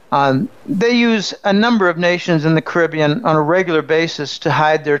 They use a number of nations in the Caribbean on a regular basis to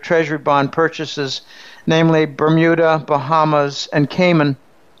hide their treasury bond purchases, namely Bermuda, Bahamas, and Cayman.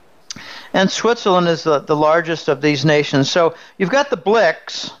 And Switzerland is the largest of these nations. So you've got the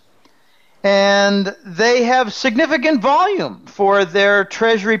BRICS, and they have significant volume for their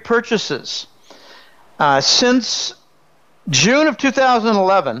treasury purchases. Since June of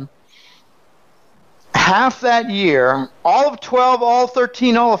 2011, half that year, all of 12, all of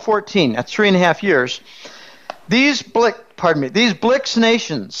 13, all of 14, that's 3.5 years, these BRICS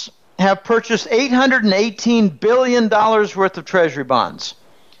nations have purchased $818 billion worth of treasury bonds.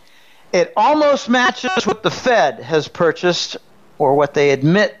 It almost matches what the Fed has purchased, or what they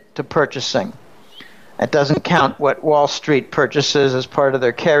admit to purchasing. It doesn't count what Wall Street purchases as part of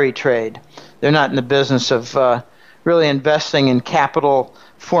their carry trade. They're not in the business of really investing in capital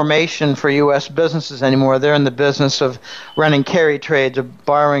formation for U.S. businesses anymore. They're in the business of running carry trades, of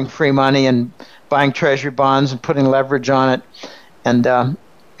borrowing free money and buying treasury bonds and putting leverage on it, and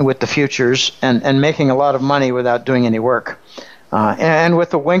with the futures, and making a lot of money without doing any work. And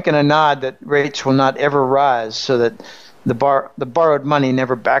with a wink and a nod that rates will not ever rise, so that the borrowed money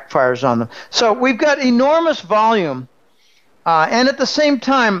never backfires on them. So we've got enormous volume, and at the same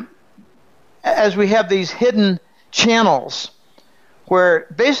time, as we have these hidden channels where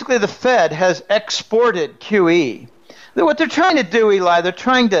basically the Fed has exported QE. What they're trying to do, Eli, they're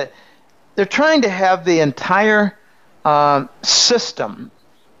trying to have the entire system,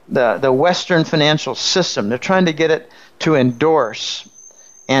 the Western financial system, they're trying to get it to endorse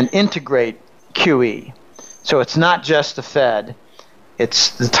and integrate QE. So it's not just the Fed.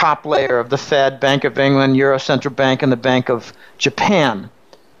 It's the top layer of the Fed, Bank of England, Euro Central Bank, and the Bank of Japan.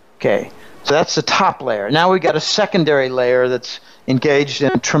 Okay, so that's the top layer. Now we've got a secondary layer that's engaged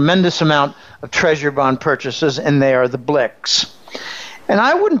in a tremendous amount of treasury bond purchases, and they are the BRICS. And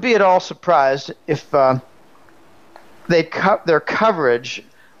I wouldn't be at all surprised if their coverage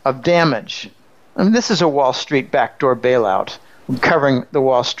of damage. I mean, this is a Wall Street backdoor bailout covering the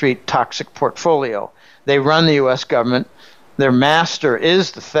Wall Street toxic portfolio. They run the U.S. government. Their master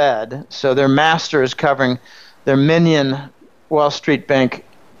is the Fed, so their master is covering their minion Wall Street bank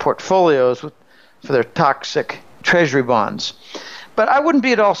portfolios for their toxic treasury bonds. But I wouldn't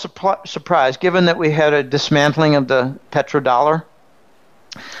be at all surprised, given that we had a dismantling of the petrodollar,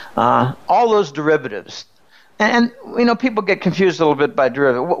 all those derivatives. And people get confused a little bit by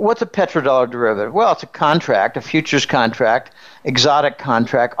derivative. What's a petrodollar derivative? Well, it's a contract, a futures contract, exotic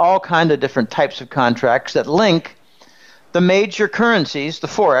contract, all kinds of different types of contracts that link the major currencies, the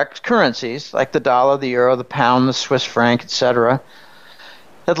forex currencies, like the dollar, the euro, the pound, the Swiss franc, etc.,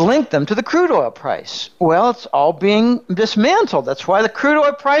 that link them to the crude oil price. Well, it's all being dismantled. That's why the crude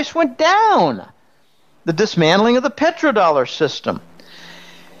oil price went down. The dismantling of the petrodollar system.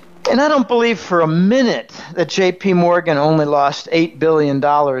 And I don't believe for a minute that J.P. Morgan only lost $8 billion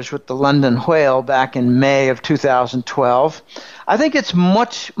with the London whale back in May of 2012. I think it's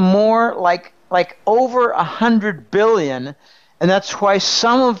much more like over $100 billion, and that's why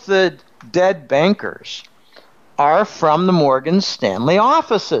some of the dead bankers are from the Morgan Stanley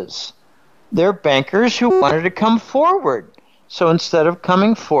offices. They're bankers who wanted to come forward. So instead of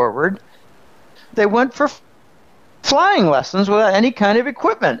coming forward, they went for flying lessons without any kind of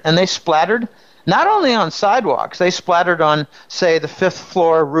equipment, and they splattered not only on sidewalks, they splattered on, say, the fifth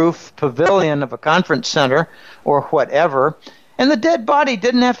floor roof pavilion of a conference center or whatever, and the dead body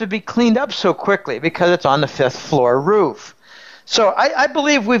didn't have to be cleaned up so quickly because it's on the fifth floor roof. So I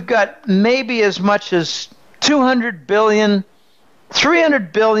believe we've got maybe as much as $200 billion,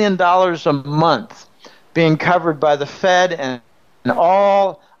 $300 billion a month being covered by the Fed and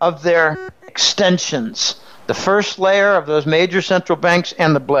all of their extensions, the first layer of those major central banks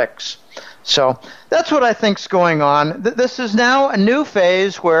and the BRICS. So that's what I think's going on. This is now a new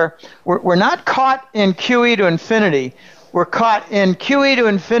phase where we're not caught in QE to infinity. We're caught in QE to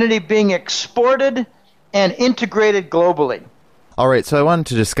infinity being exported and integrated globally. All right, so I wanted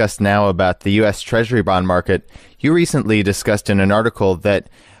to discuss now about the U.S. Treasury bond market. You recently discussed in an article that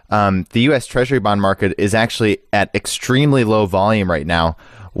the U.S. Treasury bond market is actually at extremely low volume right now.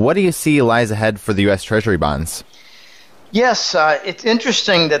 What do you see lies ahead for the U.S. Treasury bonds? Yes, it's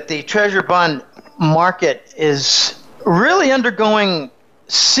interesting that the Treasury bond market is really undergoing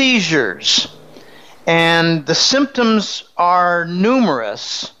seizures, and the symptoms are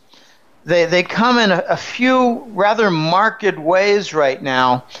numerous. They come in a few rather marked ways right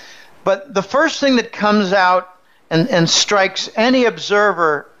now, but the first thing that comes out and strikes any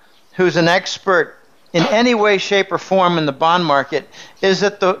observer who's an expert in any way, shape, or form in the bond market is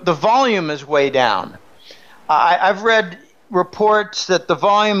that the volume is way down. I've read reports that the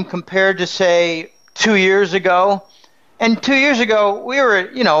volume compared to, say, 2 years ago, and 2 years ago we were,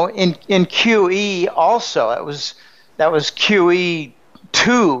 in QE also. That was QE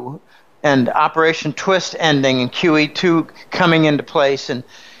 2 and Operation Twist ending and QE 2 coming into place, and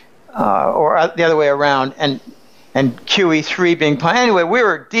or the other way around, and QE 3 being planned. Anyway, we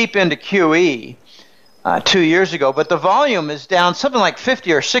were deep into QE 2 years ago, but the volume is down something like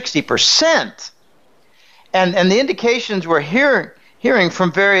 50 or 60%. And the indications we're hearing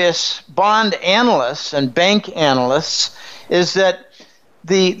from various bond analysts and bank analysts is that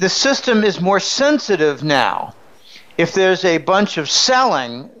the system is more sensitive now. If there's a bunch of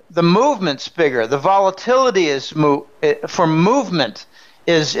selling, the movement's bigger. The volatility for movement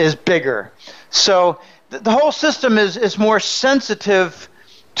is bigger. So the whole system is more sensitive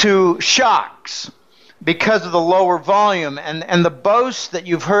to shocks because of the lower volume, and the boast that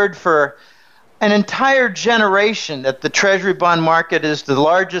you've heard for an entire generation that the Treasury bond market is the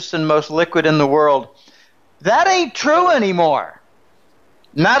largest and most liquid in the world, that ain't true anymore.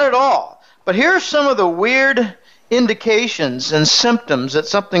 Not at all. But here's some of the weird indications and symptoms that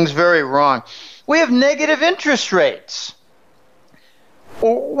something's very wrong. We have negative interest rates.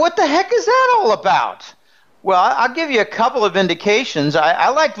 What the heck is that all about? Well, I'll give you a couple of indications. I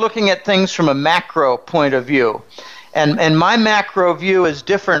like looking at things from a macro point of view. And my macro view is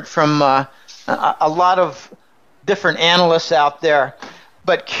different from a lot of different analysts out there.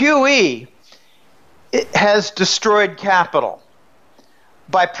 But QE has destroyed capital.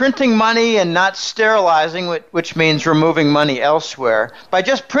 By printing money and not sterilizing, which means removing money elsewhere, by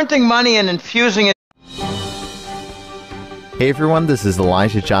just printing money and infusing it. Hey everyone, this is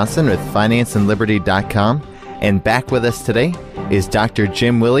Elijah Johnson with FinanceandLiberty.com, and back with us today is Dr.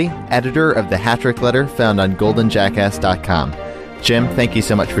 Jim Willie, editor of the Hattrick Letter found on GoldenJackass.com. Jim, thank you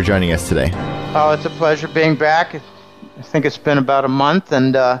so much for joining us today. Oh, it's a pleasure being back. I think it's been about a month,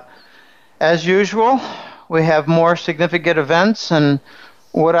 and as usual, we have more significant events, and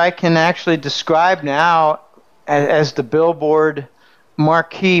what I can actually describe now as the billboard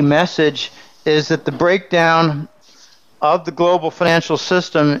marquee message is that the breakdown of the global financial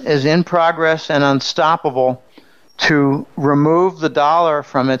system is in progress and unstoppable to remove the dollar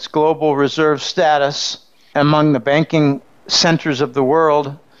from its global reserve status among the banking centers of the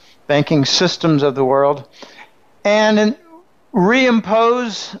world, banking systems of the world, and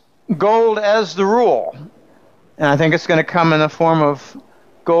reimpose gold as the rule. And I think it's going to come in the form of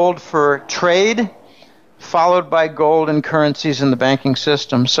gold for trade, followed by gold and currencies in the banking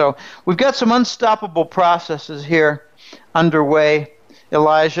system. So we've got some unstoppable processes here underway,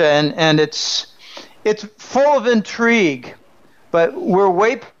 Elijah, and it's full of intrigue, but we're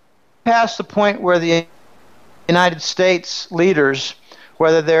way past the point where the United States leaders,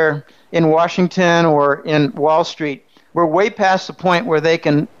 whether they're in Washington or in Wall Street, we're way past the point where they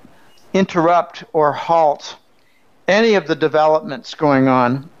can interrupt or halt any of the developments going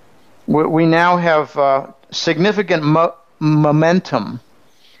on. We now have significant momentum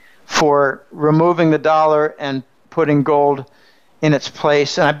for removing the dollar and putting gold in its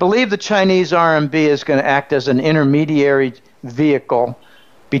place. And I believe the Chinese RMB is going to act as an intermediary vehicle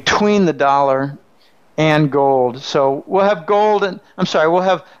between the dollar and gold. So we'll have we'll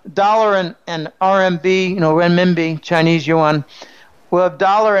have dollar and RMB, renminbi, Chinese yuan. We'll have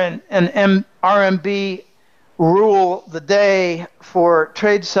dollar and RMB rule the day for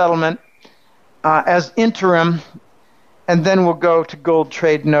trade settlement as interim, and then we'll go to gold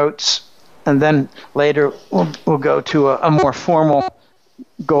trade notes, and then later we'll go to a more formal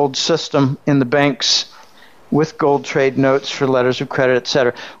gold system in the banks with gold trade notes for letters of credit,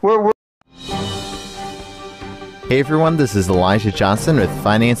 etc. Hey everyone, this is Elijah Johnson with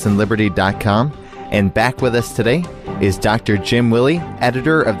FinanceandLiberty.com, and back with us today is Dr. Jim Willie,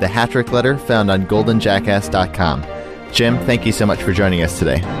 editor of the Hattrick Letter found on GoldenJackass.com. Jim, thank you so much for joining us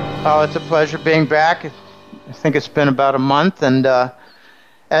today. Oh, it's a pleasure being back. I think it's been about a month, and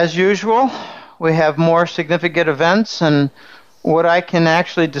as usual, we have more significant events, and what I can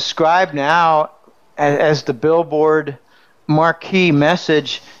actually describe now as the billboard marquee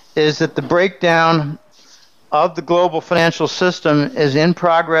message is that the breakdown of the global financial system is in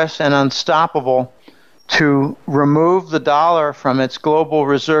progress and unstoppable to remove the dollar from its global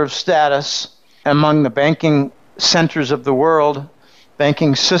reserve status among the banking centers of the world,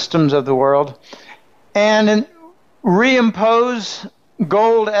 banking systems of the world, and reimpose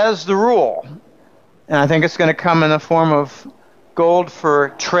gold as the rule. And I think it's going to come in the form of gold for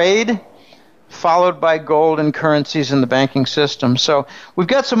trade, followed by gold and currencies in the banking system. So we've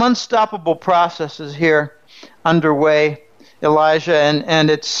got some unstoppable processes here underway, Elijah, and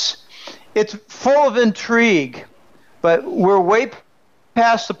it's full of intrigue, but we're way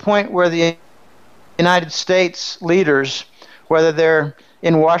past the point where the United States leaders, whether they're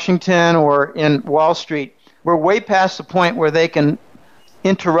in Washington or in Wall Street, we're way past the point where they can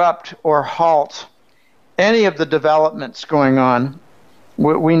interrupt or halt any of the developments going on.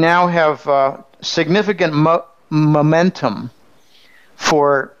 We now have significant momentum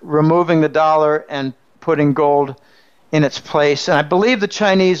for removing the dollar and putting gold in its place. And I believe the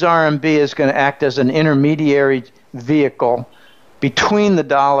Chinese RMB is going to act as an intermediary vehicle between the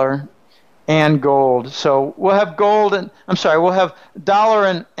dollar and gold. So we'll have we'll have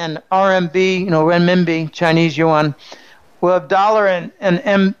dollar and RMB, renminbi, Chinese yuan. We'll have dollar and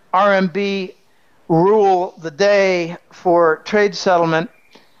RMB rule the day for trade settlement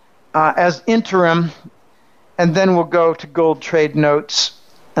as interim, and then we'll go to gold trade notes,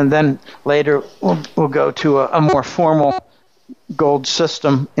 and then later we'll go to a more formal gold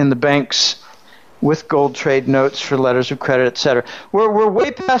system in the banks with gold trade notes for letters of credit, etc. We're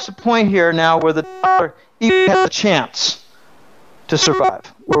way past the point here now where the dollar even has a chance to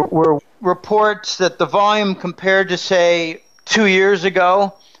survive. We're reports that the volume compared to, say, 2 years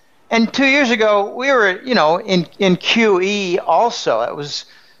ago, and 2 years ago we were, in QE also.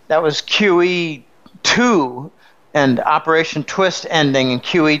 That was QE 2 and Operation Twist ending, and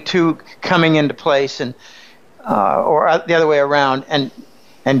QE 2 coming into place, and or the other way around, and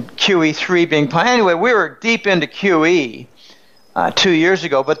QE 3 being planned. Anyway, we were deep into QE 2 years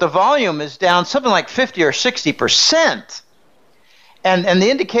ago, but the volume is down something like 50 or 60%. And the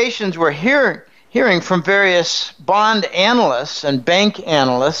indications we're hearing from various bond analysts and bank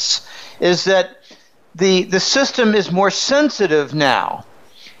analysts is that the system is more sensitive now.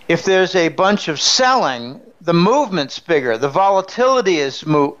 If there's a bunch of selling, the movement's bigger. The volatility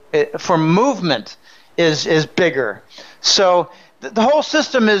for movement is bigger. So the whole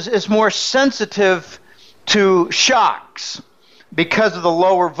system is more sensitive to shocks because of the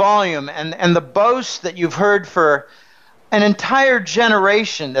lower volume, and the boast that you've heard for an entire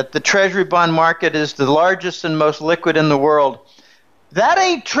generation that the Treasury bond market is the largest and most liquid in the world, that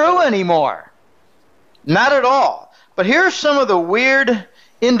ain't true anymore. Not at all. But here's some of the weird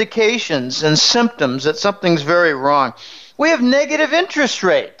indications and symptoms that something's very wrong. We have negative interest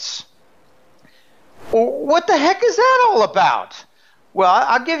rates. What the heck is that all about? Well,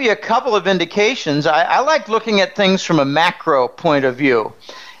 I'll give you a couple of indications. I like looking at things from a macro point of view.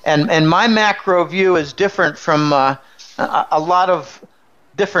 And my macro view is different from a lot of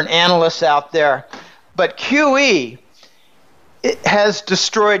different analysts out there. But QE has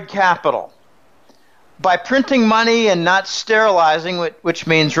destroyed capital. By printing money and not sterilizing, which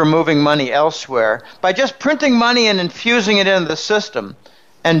means removing money elsewhere, by just printing money and infusing it into the system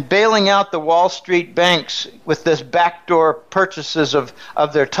and bailing out the Wall Street banks with this backdoor purchases of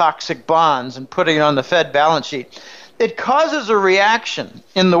their toxic bonds and putting it on the Fed balance sheet, it causes a reaction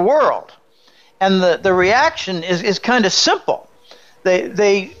in the world. And the reaction is kind of simple.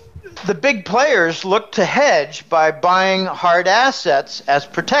 The big players look to hedge by buying hard assets as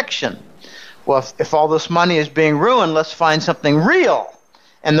protection. Well, if all this money is being ruined, let's find something real.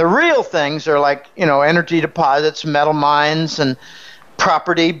 And the real things are like, energy deposits, metal mines, and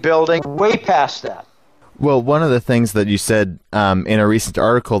property, building, way past that. Well, one of the things that you said in a recent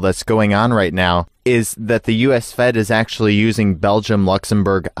article that's going on right now is that the U.S. Fed is actually using Belgium,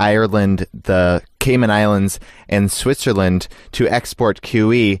 Luxembourg, Ireland, the Cayman Islands, and Switzerland to export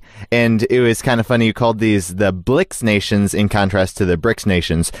QE. And it was kind of funny, you called these the BRICS nations in contrast to the BRICS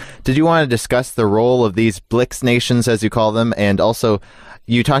nations. Did you want to discuss the role of these BRICS nations, as you call them? And also,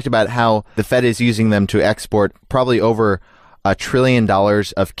 you talked about how the Fed is using them to export probably over $1 trillion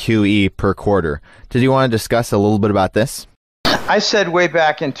of QE per quarter. Did you want to discuss a little bit about this? I said way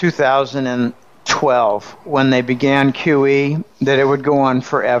back in 2012, when they began QE, that it would go on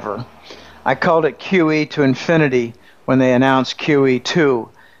forever. I called it QE to infinity when they announced QE 2.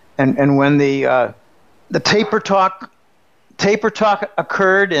 And when the taper talk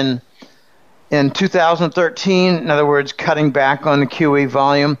occurred in 2013, in other words, cutting back on the QE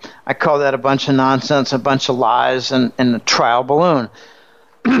volume, I call that a bunch of nonsense, a bunch of lies, and a trial balloon.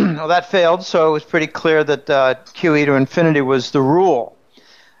 Well, that failed, so it was pretty clear that QE to infinity was the rule.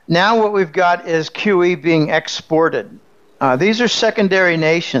 Now what we've got is QE being exported. These are secondary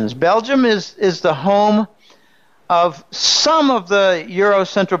nations. Belgium is the home of some of the Euro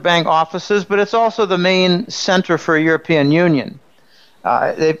Central Bank offices, but it's also the main center for European Union.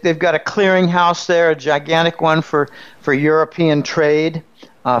 They've got a clearinghouse there, a gigantic one for European trade.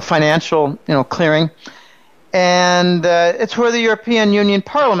 financial clearing, and it's where the European Union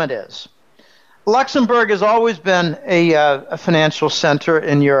Parliament is. Luxembourg has always been a financial center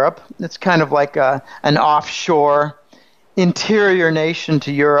in Europe. It's kind of like an offshore interior nation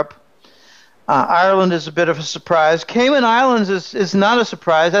to Europe. Ireland is a bit of a surprise. Cayman Islands is not a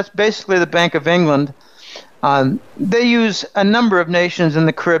surprise. That's basically the Bank of England. They use a number of nations in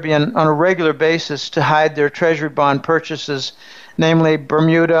the Caribbean on a regular basis to hide their treasury bond purchases, namely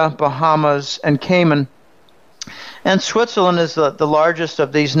Bermuda, Bahamas, and Cayman. And Switzerland is the largest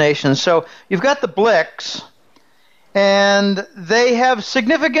of these nations. So you've got the BRICS, and they have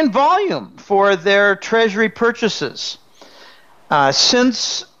significant volume for their treasury purchases.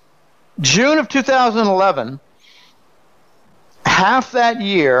 Since June of 2011, half that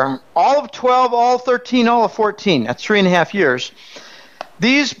year, all of 12, all of 13, all of 14, that's 3.5 years,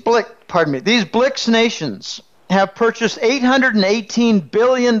 these BRICS nations have purchased $818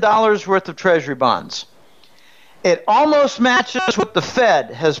 billion worth of treasury bonds. It almost matches what the Fed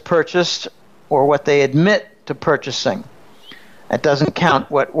has purchased, or what they admit to purchasing. It doesn't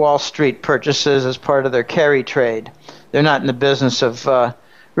count what Wall Street purchases as part of their carry trade. They're not in the business of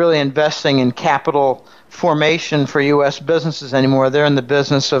really investing in capital formation for U.S. businesses anymore. They're in the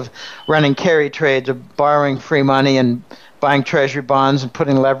business of running carry trades, of borrowing free money and buying treasury bonds and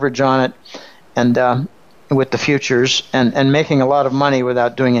putting leverage on it, and with the futures, and making a lot of money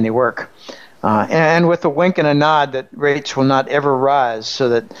without doing any work. And with a wink and a nod that rates will not ever rise, so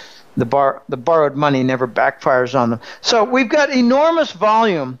that the borrowed money never backfires on them. So we've got enormous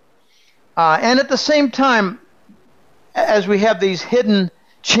volume, and at the same time, as we have these hidden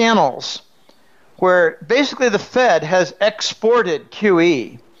channels where basically the Fed has exported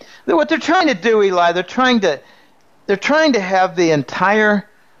QE. What they're trying to do, Eli, they're trying to have the entire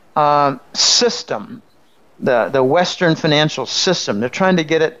system, the Western financial system, they're trying to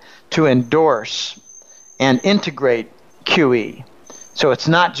get it to endorse and integrate QE. So it's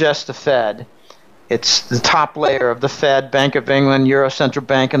not just the Fed. It's the top layer of the Fed, Bank of England, Euro Central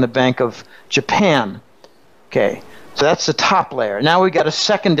Bank, and the Bank of Japan. Okay, so that's the top layer. Now we've got a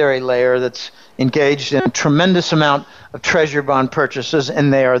secondary layer that's engaged in a tremendous amount of treasury bond purchases,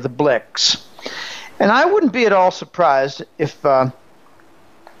 and they are the BRICS. And I wouldn't be at all surprised if their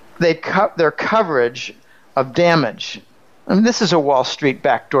coverage of damage. I mean, this is a Wall Street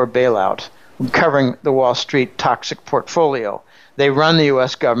backdoor bailout, covering the Wall Street toxic portfolio. They run the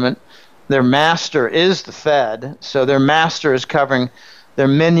U.S. government. Their master is the Fed, so their master is covering their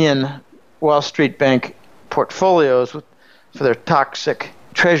minion Wall Street bank portfolios for their toxic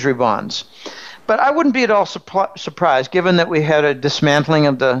treasury bonds. But I wouldn't be at all surprised, given that we had a dismantling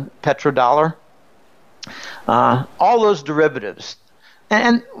of the petrodollar, all those derivatives.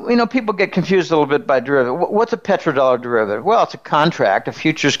 And people get confused a little bit by derivative. What's a petrodollar derivative? Well, it's a contract, a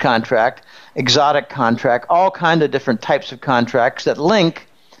futures contract, exotic contract, all kinds of different types of contracts that link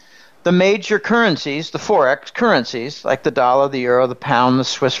the major currencies, the forex currencies, like the dollar, the euro, the pound, the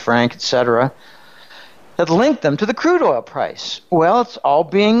Swiss franc, etc., that link them to the crude oil price. Well, it's all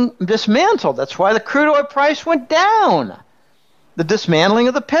being dismantled. That's why the crude oil price went down. The dismantling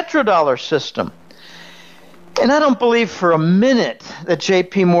of the petrodollar system. And I don't believe for a minute that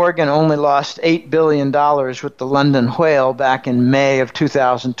J.P. Morgan only lost $8 billion with the London whale back in May of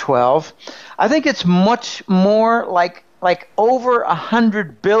 2012. I think it's much more like over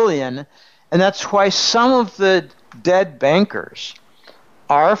 $100 billion, and that's why some of the dead bankers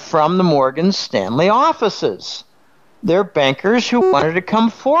are from the Morgan Stanley offices. They're bankers who wanted to come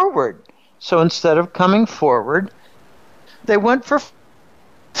forward. So instead of coming forward, they went for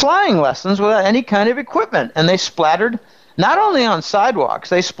flying lessons without any kind of equipment, and they splattered not only on sidewalks,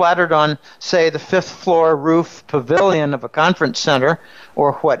 they splattered on, say, the fifth floor roof pavilion of a conference center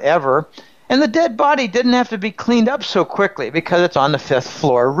or whatever, and the dead body didn't have to be cleaned up so quickly because it's on the fifth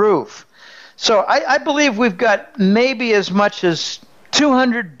floor roof. So I believe we've got maybe as much as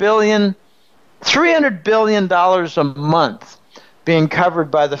 $200 billion, $300 billion a month being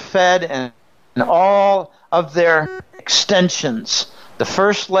covered by the Fed and all of their extensions, the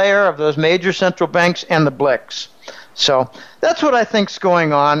first layer of those major central banks and the BRICS. So that's what I think's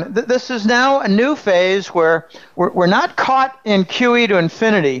going on. This is now a new phase where we're not caught in QE to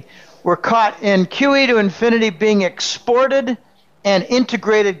infinity. We're caught in QE to infinity being exported and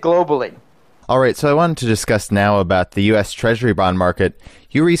integrated globally. All right, so I wanted to discuss now about the U.S. Treasury bond market.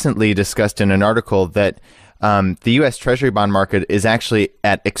 You recently discussed in an article that the U.S. Treasury bond market is actually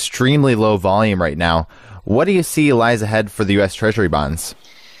at extremely low volume right now. What do you see lies ahead for the U.S. Treasury bonds?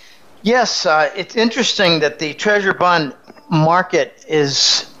 Yes, it's interesting that the Treasury bond market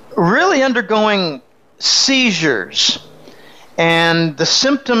is really undergoing seizures. And the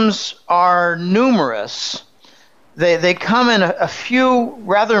symptoms are numerous. They come in a few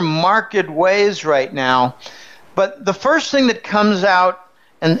rather marked ways right now. But the first thing that comes out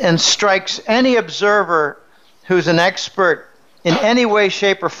and strikes any observer who's an expert in any way,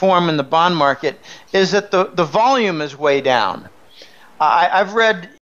 shape, or form in the bond market is that the volume is way down. I've read